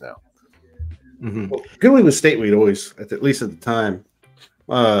as it is now. Mm-hmm. Well, good weed was state weed always, at least at the time.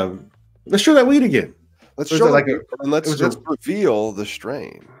 Let's show that weed again. Let's reveal the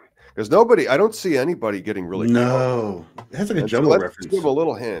strain. Because I don't see anybody getting really. No, it has a jumbo reference. Let's give a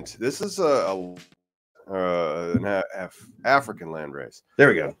little hint. This is African landrace. There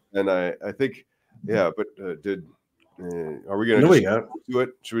we go. And I think, yeah, but are we going No, we to got do it?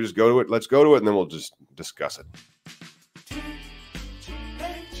 Should we just go to it? Let's go to it, and then we'll just discuss it.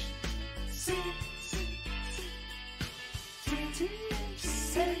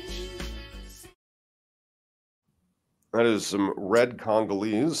 That is some red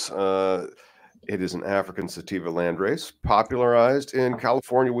Congolese. It is an African sativa landrace, popularized in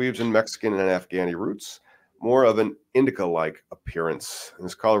California weaves and Mexican and Afghani roots. More of an indica-like appearance.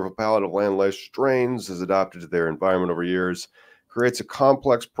 This colorful palette of landrace strains is adapted to their environment over years, creates a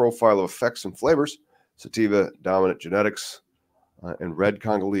complex profile of effects and flavors. Sativa dominant genetics, and red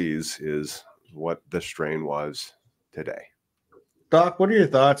Congolese is what the strain was today. Doc, what are your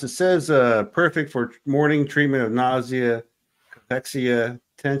thoughts? It says perfect for morning treatment of nausea, cachexia,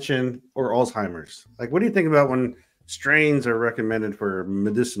 tension, or Alzheimer's. Like, what do you think about when strains are recommended for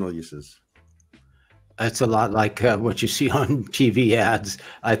medicinal uses? It's a lot like what you see on TV ads.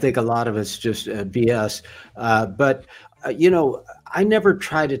 I think a lot of it's just BS. But I never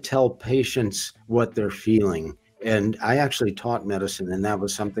try to tell patients what they're feeling. And I actually taught medicine, and that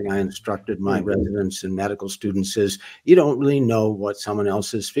was something I instructed my residents and medical students is you don't really know what someone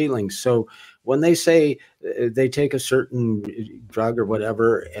else is feeling. So when they say they take a certain drug or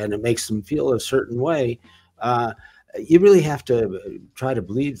whatever, and it makes them feel a certain way, you really have to try to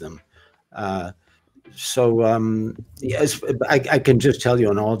believe them. Yes, I can just tell you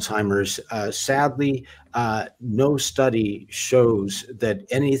on Alzheimer's, sadly, no study shows that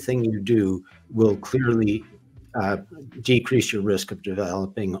anything you do will clearly decrease your risk of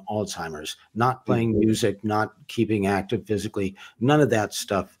developing Alzheimer's. Not playing music, not keeping active physically, none of that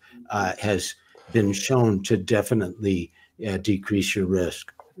stuff has been shown to definitely decrease your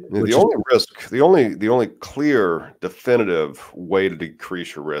risk. The only clear, definitive way to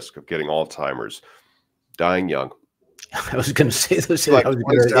decrease your risk of getting Alzheimer's, dying young. I was going to say those. Like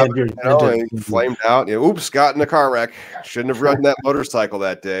flamed out. Oops, got in a car wreck. Shouldn't have ridden that motorcycle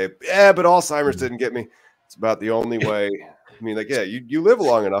that day. Yeah, but Alzheimer's didn't get me. It's about the only way. I mean, like, yeah, you live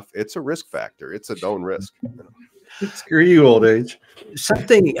long enough. It's a risk factor. It's a known risk. Screw you, old age.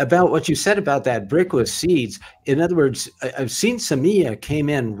 Something about what you said about that brick with seeds. In other words, I've seen Samia came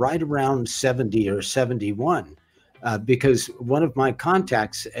in right around 70 or 71 because one of my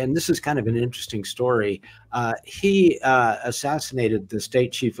contacts, and this is kind of an interesting story, he assassinated the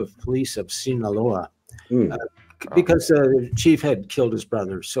state chief of police of Sinaloa because the chief had killed his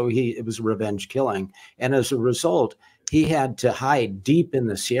brother. So it was a revenge killing. And as a result, he had to hide deep in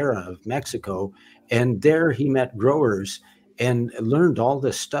the Sierra of Mexico. And there he met growers and learned all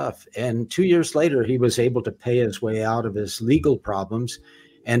this stuff. And 2 years later, he was able to pay his way out of his legal problems.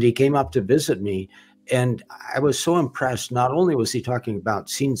 And he came up to visit me. And I was so impressed. Not only was he talking about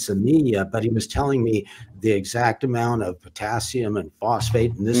sinsemilla, but he was telling me the exact amount of potassium and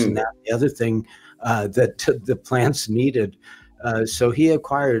phosphate and this and that, the other thing that the plants needed. So he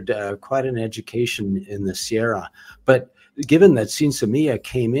acquired quite an education in the Sierra. But given that sinsemilla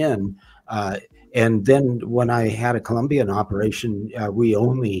came in, and then when I had a Colombian operation, we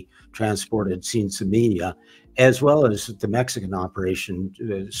only transported sinsemilla, as well as the Mexican operation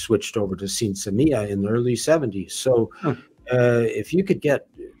switched over to sinsemilla in the early 70s. So if you could get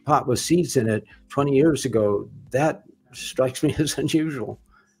pot with seeds in it 20 years ago, that strikes me as unusual.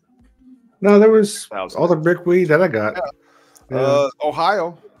 No, there was all the brickweed that I got. Yeah.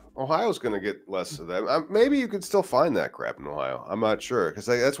 Ohio's going to get less of that. Maybe you could still find that crap in Ohio. I'm not sure because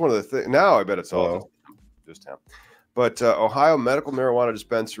that's one of the things. Now I bet it's all just town. But Ohio medical marijuana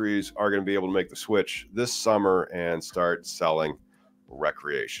dispensaries are going to be able to make the switch this summer and start selling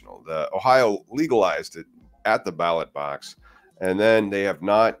recreational. Ohio legalized it at the ballot box, and then they have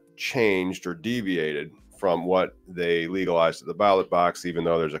not changed or deviated from what they legalized at the ballot box, even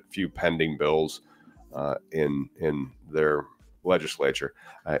though there's a few pending bills in their legislature.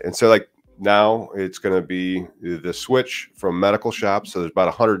 And so like now it's going to be the switch from medical shops. So there's about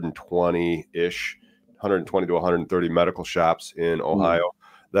 120 to 130 medical shops in Ohio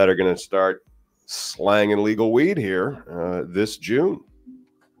that are going to start slanging legal weed here this June.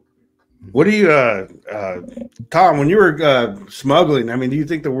 What do you, Tom, when you were smuggling, I mean, do you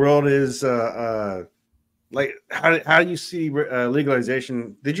think the world is like, how do you see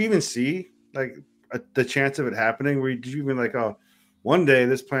legalization? Did you even see like the chance of it happening? Did you even like, one day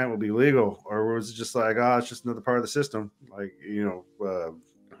this plant will be legal, or was it just like, it's just another part of the system? Like,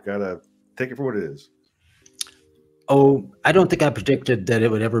 gotta take it for what it is. Oh, I don't think I predicted that it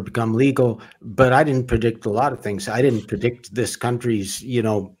would ever become legal, but I didn't predict a lot of things. I didn't predict this country's,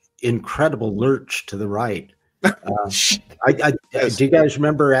 incredible lurch to the right. Do you guys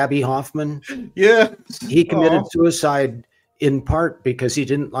remember Abby Hoffman? Yeah. He committed suicide in part because he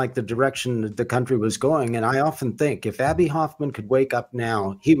didn't like the direction that the country was going. And I often think if Abby Hoffman could wake up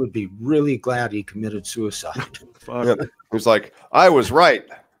now, he would be really glad he committed suicide. Yeah. He's like, I was right.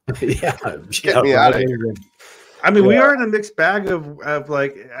 Yeah. Get me out of here. I mean, we are in a mixed bag of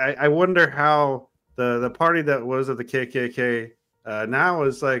like, I wonder how the party that was of the KKK now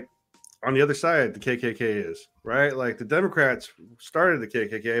is like on the other side the KKK is, right? Like the Democrats started the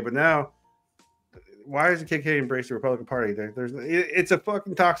KKK, but now why does the KKK embrace the Republican Party? It's a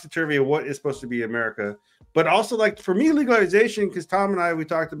fucking topsy-turvy of what is supposed to be America. But also, like, for me, legalization, because Tom and I, we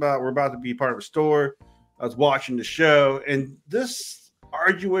talked about we're about to be part of a store. I was watching the show, and this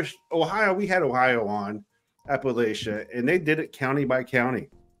arduous Ohio, we had Ohio on Appalachia, and they did it county by county.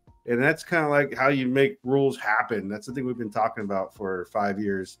 And that's kind of like how you make rules happen. That's the thing we've been talking about for 5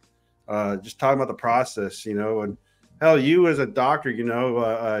 years. Just talking about the process, you know, and hell, you as a doctor, you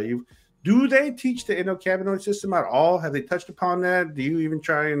know, do they teach the endocannabinoid system at all? Have they touched upon that? Do you even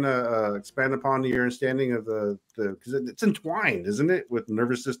try and expand upon your understanding of the because it's entwined, isn't it, with the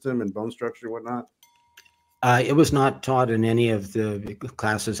nervous system and bone structure and whatnot? It was not taught in any of the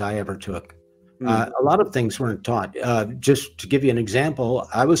classes I ever took. A lot of things weren't taught. Just to give you an example,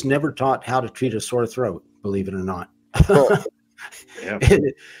 I was never taught how to treat a sore throat, believe it or not. Oh. Yeah.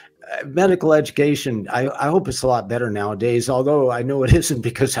 Medical education, I hope it's a lot better nowadays, although I know it isn't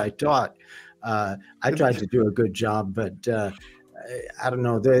because I taught. I tried to do a good job, but I don't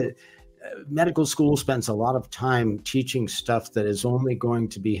know. The medical school spends a lot of time teaching stuff that is only going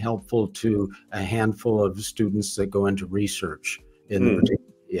to be helpful to a handful of students that go into research.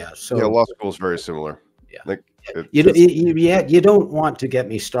 So law school is very similar. Yeah. Like, you don't want to get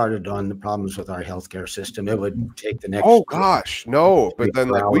me started on the problems with our healthcare system. It would take the next. Oh gosh, no! But then,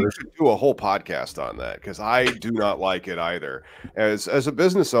 like, we hours. should do a whole podcast on that because I do not like it either. As a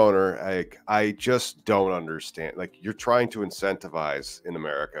business owner, I just don't understand. Like, you're trying to incentivize in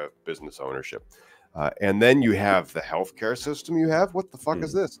America business ownership, and then you have the healthcare system. You have what the fuck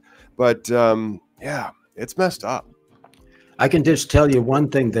is this? But yeah, it's messed up. I can just tell you one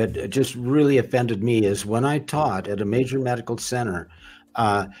thing that just really offended me is when I taught at a major medical center,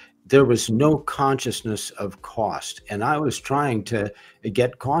 there was no consciousness of cost. And I was trying to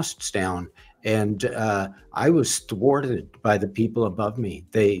get costs down. And I was thwarted by the people above me.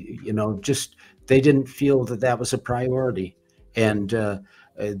 They, they didn't feel that that was a priority. And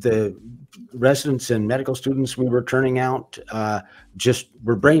the residents and medical students we were turning out just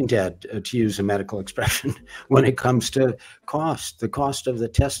were brain dead, to use a medical expression, when it comes to the cost of the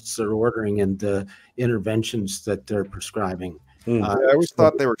tests they're ordering and the interventions that they're prescribing. I always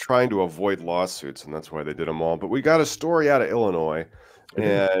thought they were trying to avoid lawsuits, and that's why they did them all. But we got a story out of Illinois,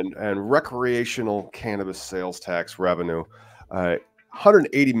 and recreational cannabis sales tax revenue,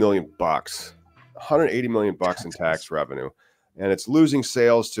 $180 million, $180 million in tax revenue. And it's losing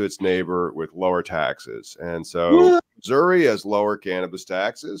sales to its neighbor with lower taxes. And so Missouri has lower cannabis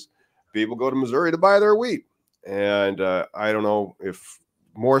taxes. People go to Missouri to buy their weed. And I don't know if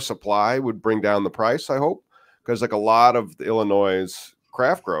more supply would bring down the price, I hope, because like a lot of the Illinois'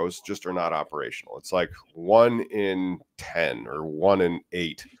 craft grows just are not operational. It's like 1 in 10 or 1 in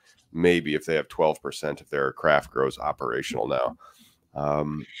 8, maybe, if they have 12% of their craft grows operational now.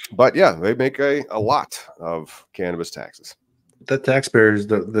 But yeah, they make a lot of cannabis taxes. The taxpayers,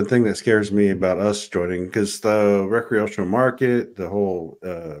 the thing that scares me about us joining, because the recreational market, the whole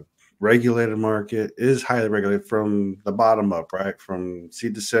regulated market is highly regulated from the bottom up, right? From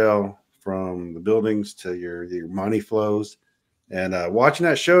seed to sale, from the buildings to your money flows. And watching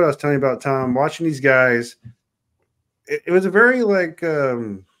that show I was telling you about, Tom, watching these guys, it was a very like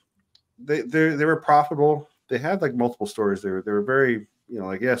they were profitable. They had like multiple stores. They were very,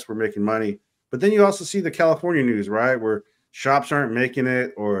 like, yes, we're making money. But then you also see the California news, right? Where shops aren't making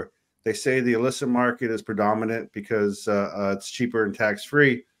it, or they say the illicit market is predominant because it's cheaper and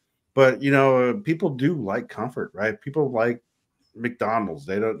tax-free. But, people do like comfort, right? People like McDonald's.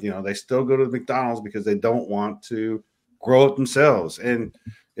 They don't, they still go to McDonald's because they don't want to grow it themselves. And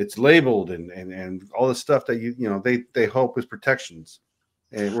it's labeled and all the stuff that they hope is protections.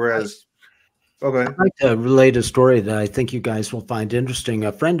 And whereas, okay. I'd like to relate a story that I think you guys will find interesting.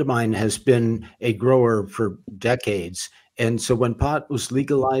 A friend of mine has been a grower for decades. And so when pot was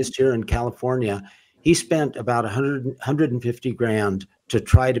legalized here in California, he spent about 150 grand to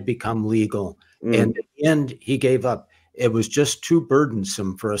try to become legal. And at the end, he gave up. It was just too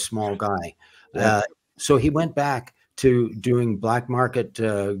burdensome for a small guy. So he went back to doing black market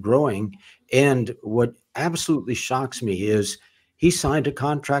growing. And what absolutely shocks me is he signed a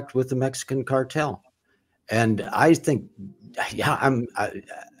contract with the Mexican cartel. And I think, yeah,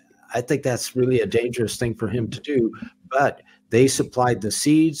 I think that's really a dangerous thing for him to do. But they supplied the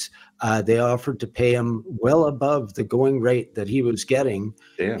seeds. They offered to pay him well above the going rate that he was getting.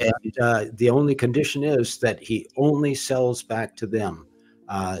 Damn. And the only condition is that he only sells back to them.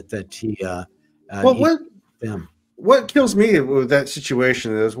 That he, them. What kills me with that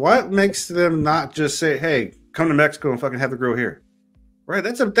situation is what makes them not just say, "Hey, come to Mexico and fucking have it grow here," right?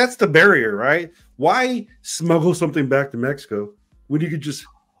 That's the barrier, right? Why smuggle something back to Mexico when you could just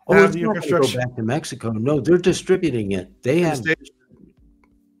have the infrastructure go back to Mexico? No, they're distributing it. They have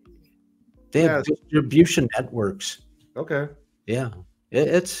distribution networks. Okay. Yeah,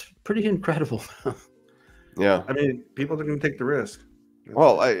 it's pretty incredible. Yeah. I mean, people are going to take the risk.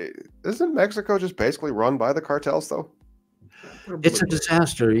 Well, isn't Mexico just basically run by the cartels, though? It's a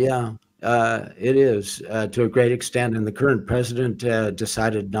disaster. Yeah, it is to a great extent. And the current president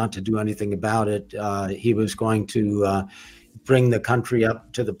decided not to do anything about it. He was going to bring the country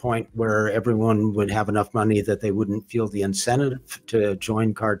up to the point where everyone would have enough money that they wouldn't feel the incentive to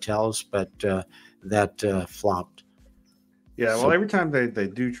join cartels, but that flopped. Yeah, well, every time they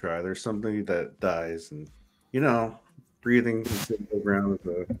do try, there's somebody that dies, and breathing and sitting on the ground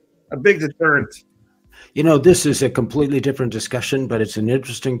is a big deterrent. This is a completely different discussion, but it's an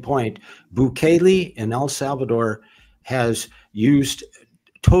interesting point. Bukele in El Salvador has used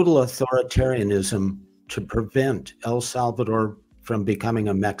total authoritarianism to prevent El Salvador from becoming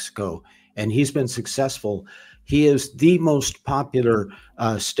a Mexico, and he's been successful. He is the most popular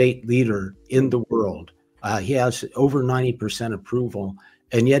state leader in the world. He has over 90% approval,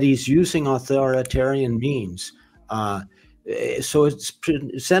 and yet he's using authoritarian means. So it's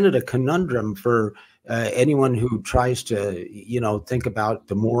presented a conundrum for anyone who tries to, think about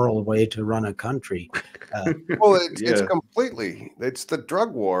the moral way to run a country. Well, it's completely, it's the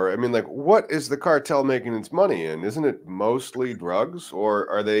drug war. I mean, like, what is the cartel making its money in? Isn't it mostly drugs, or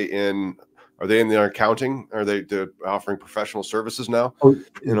are they in their accounting? Are they offering professional services now?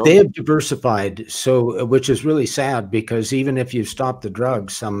 They have diversified, so which is really sad, because even if you stop the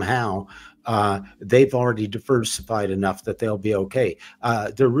drugs somehow, they've already diversified enough that they'll be okay.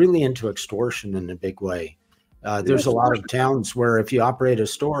 They're really into extortion in a big way. There's a lot of towns where if you operate a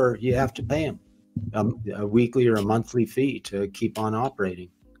store, you have to pay them a weekly or a monthly fee to keep on operating.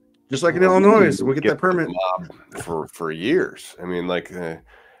 Just like in Illinois, we get that permit for years. I mean, like the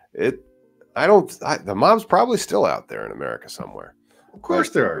mob's probably still out there in America somewhere. Of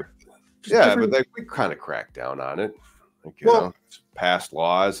course there are. Yeah, but we kind of cracked down on it. Like, passed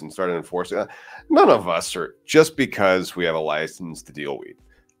laws and started enforcing it. None of us are, just because we have a license to deal weed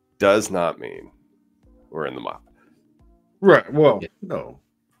does not mean we're in the mob. Right. Well, no.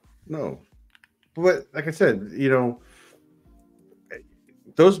 But like I said,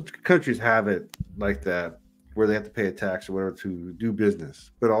 those countries have it like that, where they have to pay a tax or whatever to do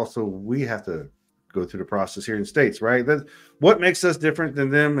business. But also we have to go through the process here in the States, right? What makes us different than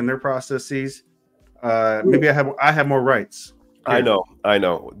them and their processes? Maybe I have more rights. Yeah. I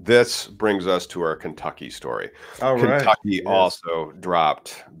know. This brings us to our Kentucky story. All right. Kentucky also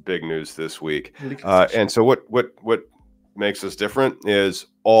dropped big news this week. And so what makes us different is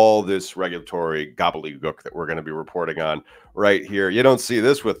all this regulatory gobbledygook that we're going to be reporting on right here. You don't see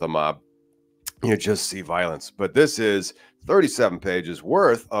this with the mob. You just see violence. But this is 37 pages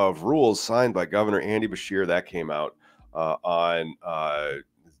worth of rules signed by Governor Andy Beshear. That came out on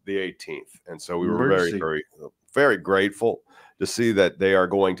the 18th. And so we were very, very, very grateful to see that they are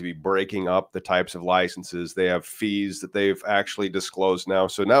going to be breaking up the types of licenses. They have fees that they've actually disclosed now.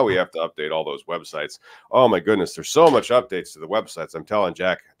 So now we have to update all those websites. Oh my goodness, there's so much updates to the websites. I'm telling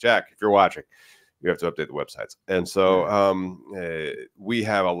Jack, if you're watching, you have to update the websites. And so we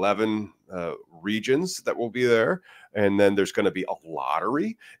have 11 regions that will be there. And then there's going to be a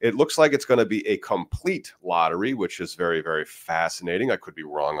lottery. It looks like it's going to be a complete lottery, which is very, very fascinating. I could be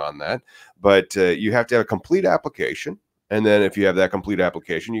wrong on that. But you have to have a complete application. And then if you have that complete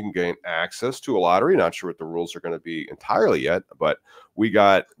application, you can gain access to a lottery. Not sure what the rules are going to be entirely yet, but we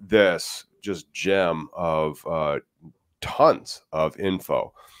got this just gem of tons of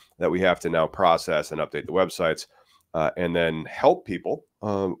info that we have to now process and update the websites and then help people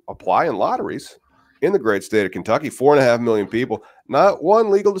apply in lotteries in the great state of Kentucky. 4.5 million people, not one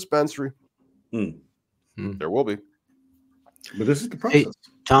legal dispensary. There will be. But this is the process. Hey,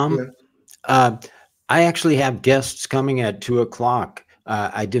 Tom, I actually have guests coming at 2:00.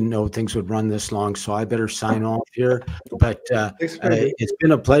 I didn't know things would run this long, so I better sign off here. But it's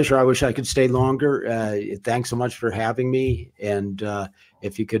been a pleasure. I wish I could stay longer. Thanks so much for having me. And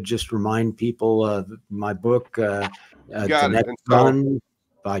if you could just remind people of my book, The Next Run.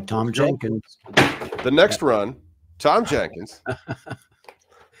 by Tom Jenkins. The next run, Tom Jenkins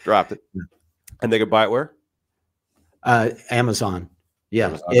dropped it. And they could buy it where? Amazon. Yeah.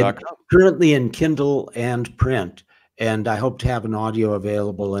 Amazon.com. Currently in Kindle and print. And I hope to have an audio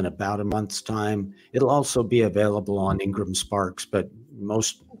available in about a month's time. It'll also be available on Ingram Sparks, but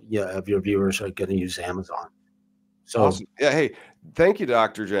most of your viewers are going to use Amazon. So, awesome. Yeah. Hey, thank you,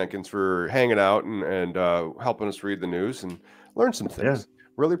 Dr. Jenkins, for hanging out and helping us read the news and learn some things. Yeah.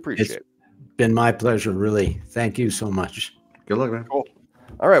 Really appreciate it. Been my pleasure, really. Thank you so much. Good luck, man. Cool.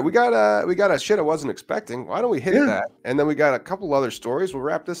 All right, we got a shit I wasn't expecting. Why don't we hit that? And then we got a couple other stories. We'll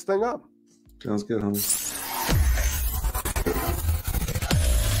wrap this thing up. Sounds good, homie.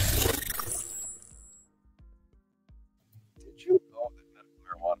 Did you know that medical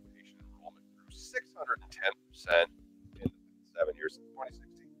marijuana patient enrollment grew 610% in 7 years since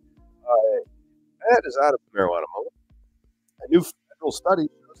 2016? That is out of the marijuana moment. A new federal study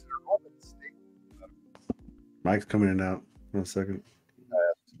shows that enrollment in state. Mike's coming in and out. 1 second.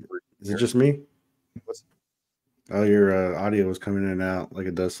 Is it just me? Oh, your audio was coming in and out like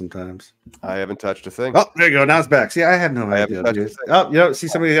it does sometimes. I haven't touched a thing. Oh, there you go. Now it's back. See, I had no idea. Oh, see,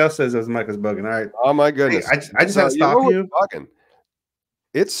 somebody else says his mic was bugging. All right. Oh, my goodness. Hey, I just had to stop you.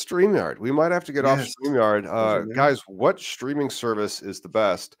 It's StreamYard. We might have to get off StreamYard. Guys, what streaming service is the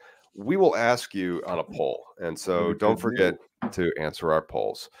best? We will ask you on a poll. And so don't forget to answer our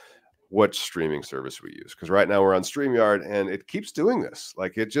polls. What streaming service we use, because right now we're on StreamYard and it keeps doing this.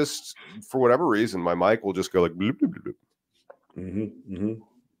 Like it just, for whatever reason, my mic will just go like bloop, bloop,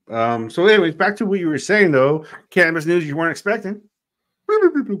 bloop. So anyways, back to what you were saying though, cannabis news you weren't expecting.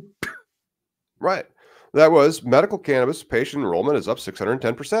 Right. That was medical cannabis patient enrollment is up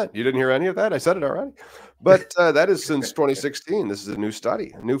 610%. You didn't hear any of that? I said it already. But that is since 2016. This is a new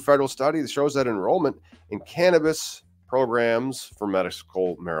study, a new federal study that shows that enrollment in cannabis programs for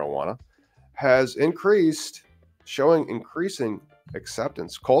medical marijuana has increased, showing increasing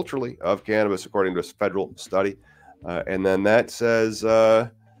acceptance culturally of cannabis, according to a federal study. And then that says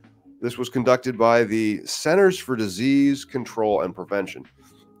this was conducted by the Centers for Disease Control and Prevention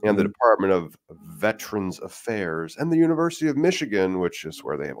and the Department of Veterans Affairs and the University of Michigan, which is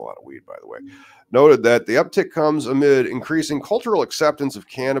where they have a lot of weed, by the way, noted that the uptick comes amid increasing cultural acceptance of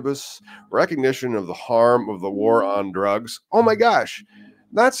cannabis, recognition of the harm of the war on drugs. Oh my gosh,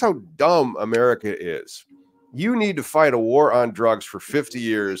 that's how dumb America is. You need to fight a war on drugs for 50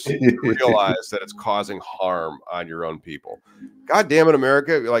 years to realize that it's causing harm on your own people. God damn it,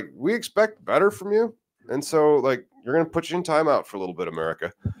 America. Like, we expect better from you. And so, like, you're going to put you in timeout for a little bit,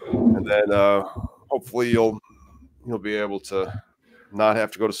 America. And then hopefully you'll be able to not have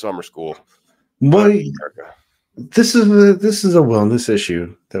to go to summer school. Boy, this is a wellness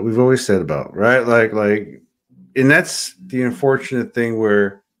issue that we've always said about, right? Like, and that's the unfortunate thing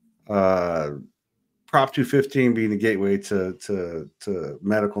where Prop 215 being the gateway to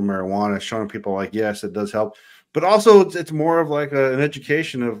medical marijuana, showing people like, yes, it does help, but also it's more of like an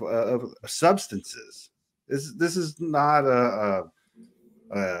education of substances. This is not a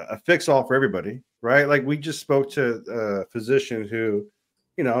fix all for everybody, right? Like we just spoke to a physician who,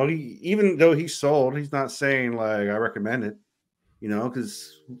 you know, even though he's sold, he's not saying like I recommend it, you know,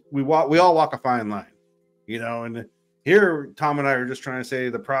 because we all walk a fine line, you know. And here, Tom and I are just trying to say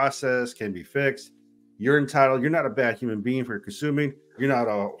the process can be fixed. You're entitled. You're not a bad human being for consuming. You're not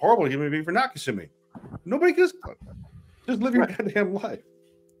a horrible human being for not consuming. Nobody gives a fuck. Just live your goddamn life.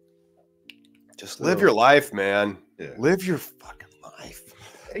 Just live your life, man. Yeah. Live your fucking life.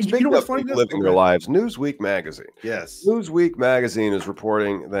 You know what's funny? Living your lives. Newsweek magazine. Yes. Newsweek magazine is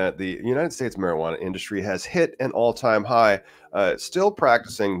reporting that the United States marijuana industry has hit an all-time high, still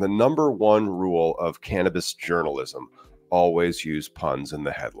practicing the #1 rule of cannabis journalism. Always use puns in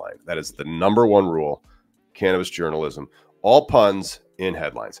the headline. That is the #1 rule, cannabis journalism. All puns in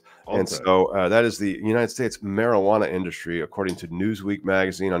headlines. So that is the United States marijuana industry, according to Newsweek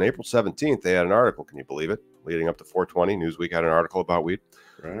magazine. On April 17th, they had an article. Can you believe it? Leading up to 420, Newsweek had an article about weed.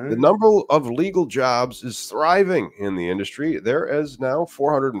 Right. The number of legal jobs is thriving in the industry. There is now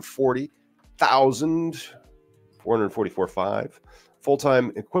 444,500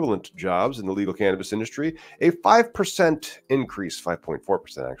 full-time equivalent jobs in the legal cannabis industry, a 5% increase,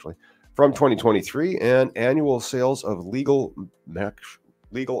 5.4% actually, from 2023, and annual sales of legal,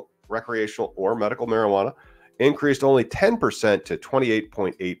 recreational, or medical marijuana increased only 10% to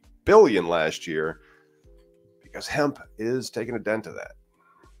 $28.8 billion last year, because hemp is taking a dent to that.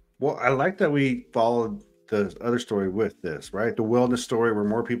 Well, I like that we followed the other story with this, right? The wellness story where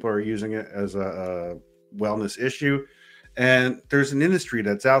more people are using it as a wellness issue. And there's an industry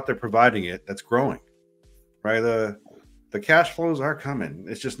that's out there providing it that's growing, right? the cash flows are coming.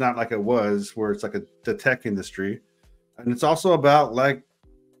 It's just not like it was, where it's like the tech industry, and it's also about like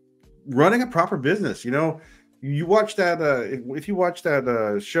running a proper business. You know, you watch that if you watch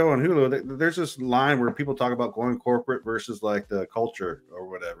that show on Hulu, there's this line where people talk about going corporate versus like the culture or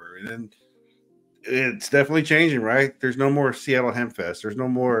whatever, and then it's definitely changing, right? There's no more Seattle Hemp Fest. There's no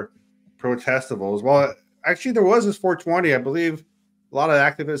more protestivals. Well, actually, there was this 420. I believe a lot of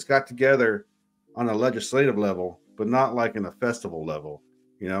activists got together on a legislative level, but not like in a festival level.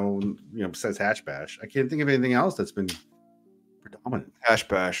 You know, besides Hash Bash, I can't think of anything else that's been predominant. Hash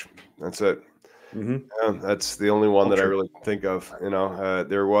Bash, that's it. Mm-hmm. Yeah, that's the only one that I really think of. You know,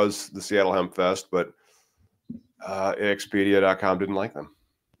 there was the Seattle Hemp Fest, but Expedia.com didn't like them.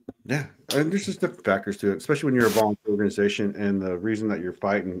 Yeah, and there's just different factors to it, especially when you're a volunteer organization, and the reason that you're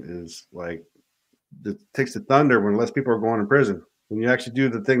fighting is like it takes the thunder when less people are going to prison. When you actually do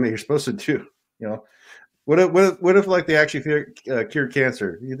the thing that you're supposed to do, you know. What if like they actually cured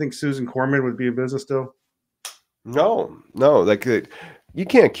cancer? You think Susan Corman would be in business still? No, like you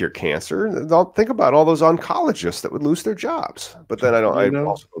can't cure cancer. Think about all those oncologists that would lose their jobs. But then I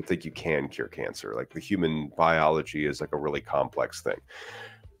also don't think you can cure cancer. Like the human biology is like a really complex thing.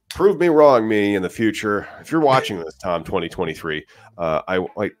 Prove me wrong, me in the future. If you're watching this, Tom, 2023, I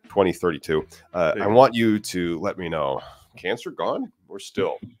like 2032. I want you to let me know. Cancer gone or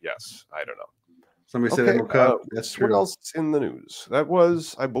still? Yes, I don't know. Somebody said that's what else is in the news. That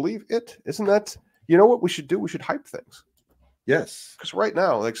was, I believe, it. Isn't that? You know what we should do? We should hype things. Yes. Because right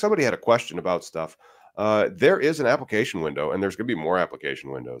now, like somebody had a question about stuff. There is an application window, and there's going to be more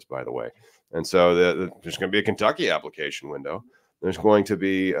application windows, by the way. And so there's going to be a Kentucky application window. There's going to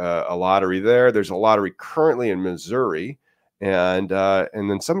be a lottery there. There's a lottery currently in Missouri. And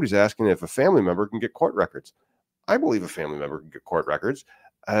then somebody's asking if a family member can get court records. I believe a family member can get court records.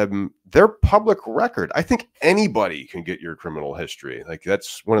 They're public record. I think anybody can get your criminal history. Like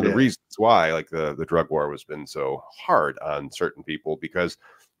that's one of the reasons why like the drug war has been so hard on certain people, because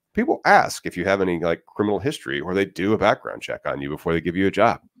people ask if you have any like criminal history, or they do a background check on you before they give you a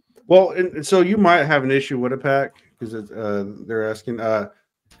job. Well, and so you might have an issue with a pack because they're asking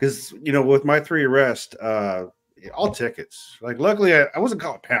because you know with my 3 arrests, all tickets. Like luckily I wasn't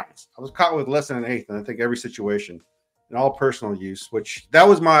caught with pounds. I was caught with less than an eighth, and I think every situation. And all personal use, which that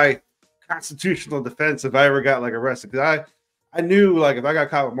was my constitutional defense if I ever got like arrested. Because I knew like if I got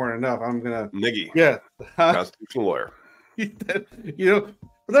caught with more than enough, I'm gonna Niggy. Yeah. Constitutional lawyer. You know,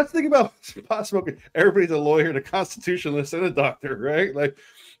 but that's the thing about pot smoking. Everybody's a lawyer, a constitutionalist, and a doctor, right? Like,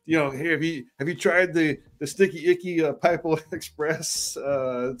 you know, hey, have you tried the sticky icky Pineapple Express?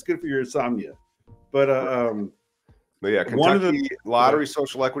 It's good for your insomnia. But yeah, Kentucky lottery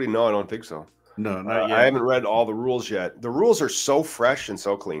social equity. No, I don't think so. No, not yet. I haven't read all the rules yet. The rules are so fresh and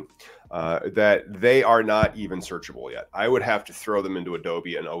so clean that they are not even searchable yet. I would have to throw them into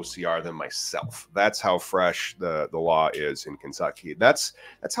Adobe and OCR them myself. That's how fresh the law is in Kentucky. That's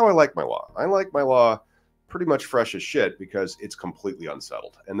how I like my law. I like my law pretty much fresh as shit because it's completely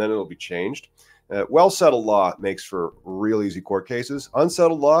unsettled, and then it'll be changed. Well-settled law makes for real easy court cases.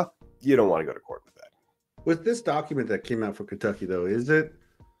 Unsettled law, you don't want to go to court with that. With this document that came out for Kentucky, though, is it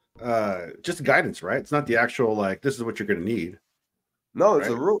just guidance, right? It's not the actual like this is what you're going to need. No, it's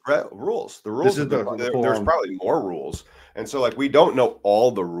the rules. The rules. There's probably more rules, and so like we don't know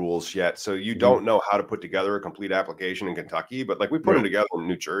all the rules yet. So you don't know how to put together a complete application in Kentucky, but like we put them together in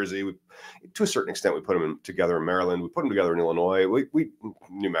New Jersey. To a certain extent, we put them together in Maryland. We put them together in Illinois. We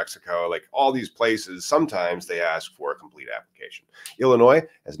New Mexico, like all these places. Sometimes they ask for a complete application. Illinois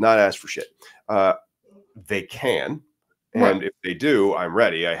has not asked for shit. They can. And if they do, I'm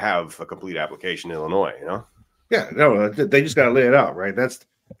ready. I have a complete application in Illinois, you know? Yeah, no, they just got to lay it out, right? That's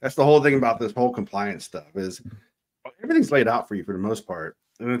the whole thing about this whole compliance stuff is everything's laid out for you for the most part.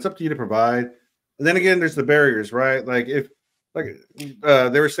 And it's up to you to provide. And then again, there's the barriers, right? Like if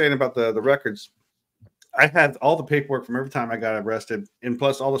they were saying about the records, I had all the paperwork from every time I got arrested, and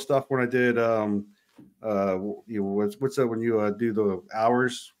plus all the stuff when I did what's that when you do the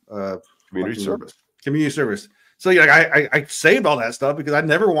hours community service. So yeah, I saved all that stuff because I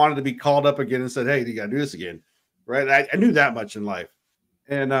never wanted to be called up again and said, "Hey, you got to do this again," right? I knew that much in life,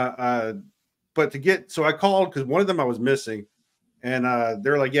 and but so I called because one of them I was missing, and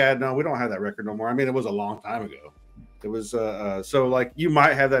they're like, "Yeah, no, we don't have that record no more." I mean, it was a long time ago. It was so like you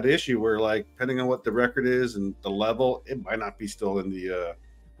might have that issue where like depending on what the record is and the level, it might not be still in the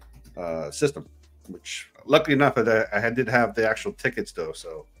system. Which luckily enough, I did have the actual tickets though,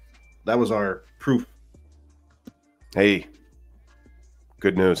 so that was our proof. Hey,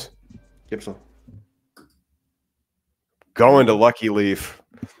 good news. Yep, so. Going to Lucky Leaf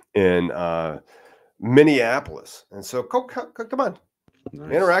in Minneapolis. And so come on,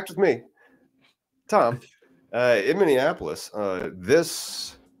 Nice. interact with me, Tom, in Minneapolis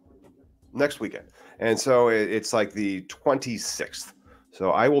this next weekend. And so it's like the 26th.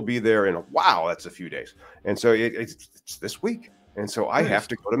 So I will be there in wow, that's a few days. And so it's this week. And so I have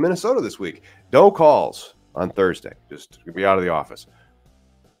to go to Minnesota this week. No calls on Thursday. Just be out of the office.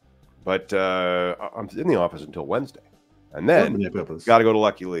 But I'm in the office until Wednesday. And then got to go to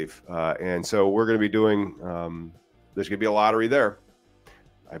Lucky Leaf. And so we're going to be doing, there's going to be a lottery there.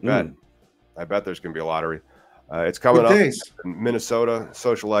 I bet. I bet there's going to be a lottery. It's coming up in Minnesota,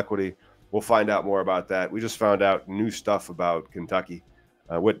 social equity. We'll find out more about that. We just found out new stuff about Kentucky.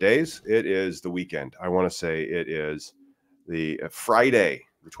 What days? It is the weekend. I want to say it is the Friday,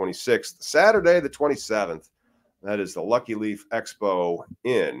 the 26th, Saturday, the 27th. That is the Lucky Leaf Expo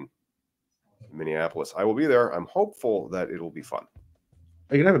in Minneapolis. I will be there. I'm hopeful that it'll be fun.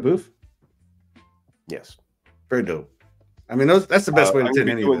 Are you going to have a booth? Yes. Very dope. I mean, that's the best way to I'm attend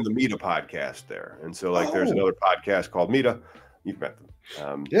any doing the Meta podcast there. And so there's another podcast called Meta. You've met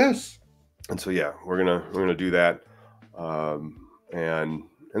them. Yes. And so, yeah, we're gonna do that. And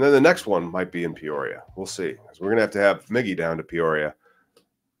then the next one might be in Peoria. We'll see. We're going to have Miggy down to Peoria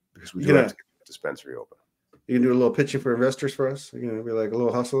because we do have to get the dispensary open. You can do a little pitching for investors for us. You know, be like a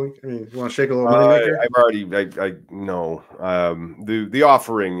little hustling. I mean, you want to shake a little money maker? I've already, I know. The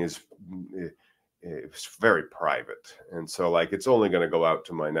offering is it's very private. And so it's only going to go out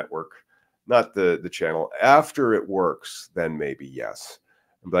to my network, not the channel. After it works, then maybe yes.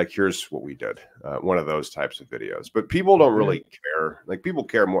 Like, here's what we did. One of those types of videos. But people don't really care. Like, people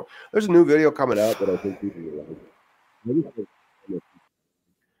care more. There's a new video coming out that I think people will like.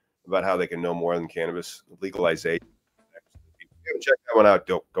 About how they can know more than cannabis legalization. If you haven't checked that one out,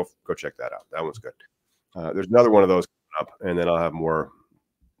 go check that out. That one's good. There's another one of those coming up, and then I'll have more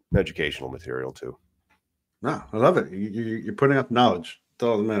educational material too. No, I love it. You're putting up knowledge. That's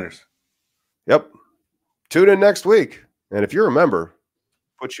all that matters. Yep. Tune in next week. And if you're a member,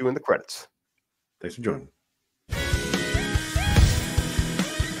 put you in the credits. Thanks for joining.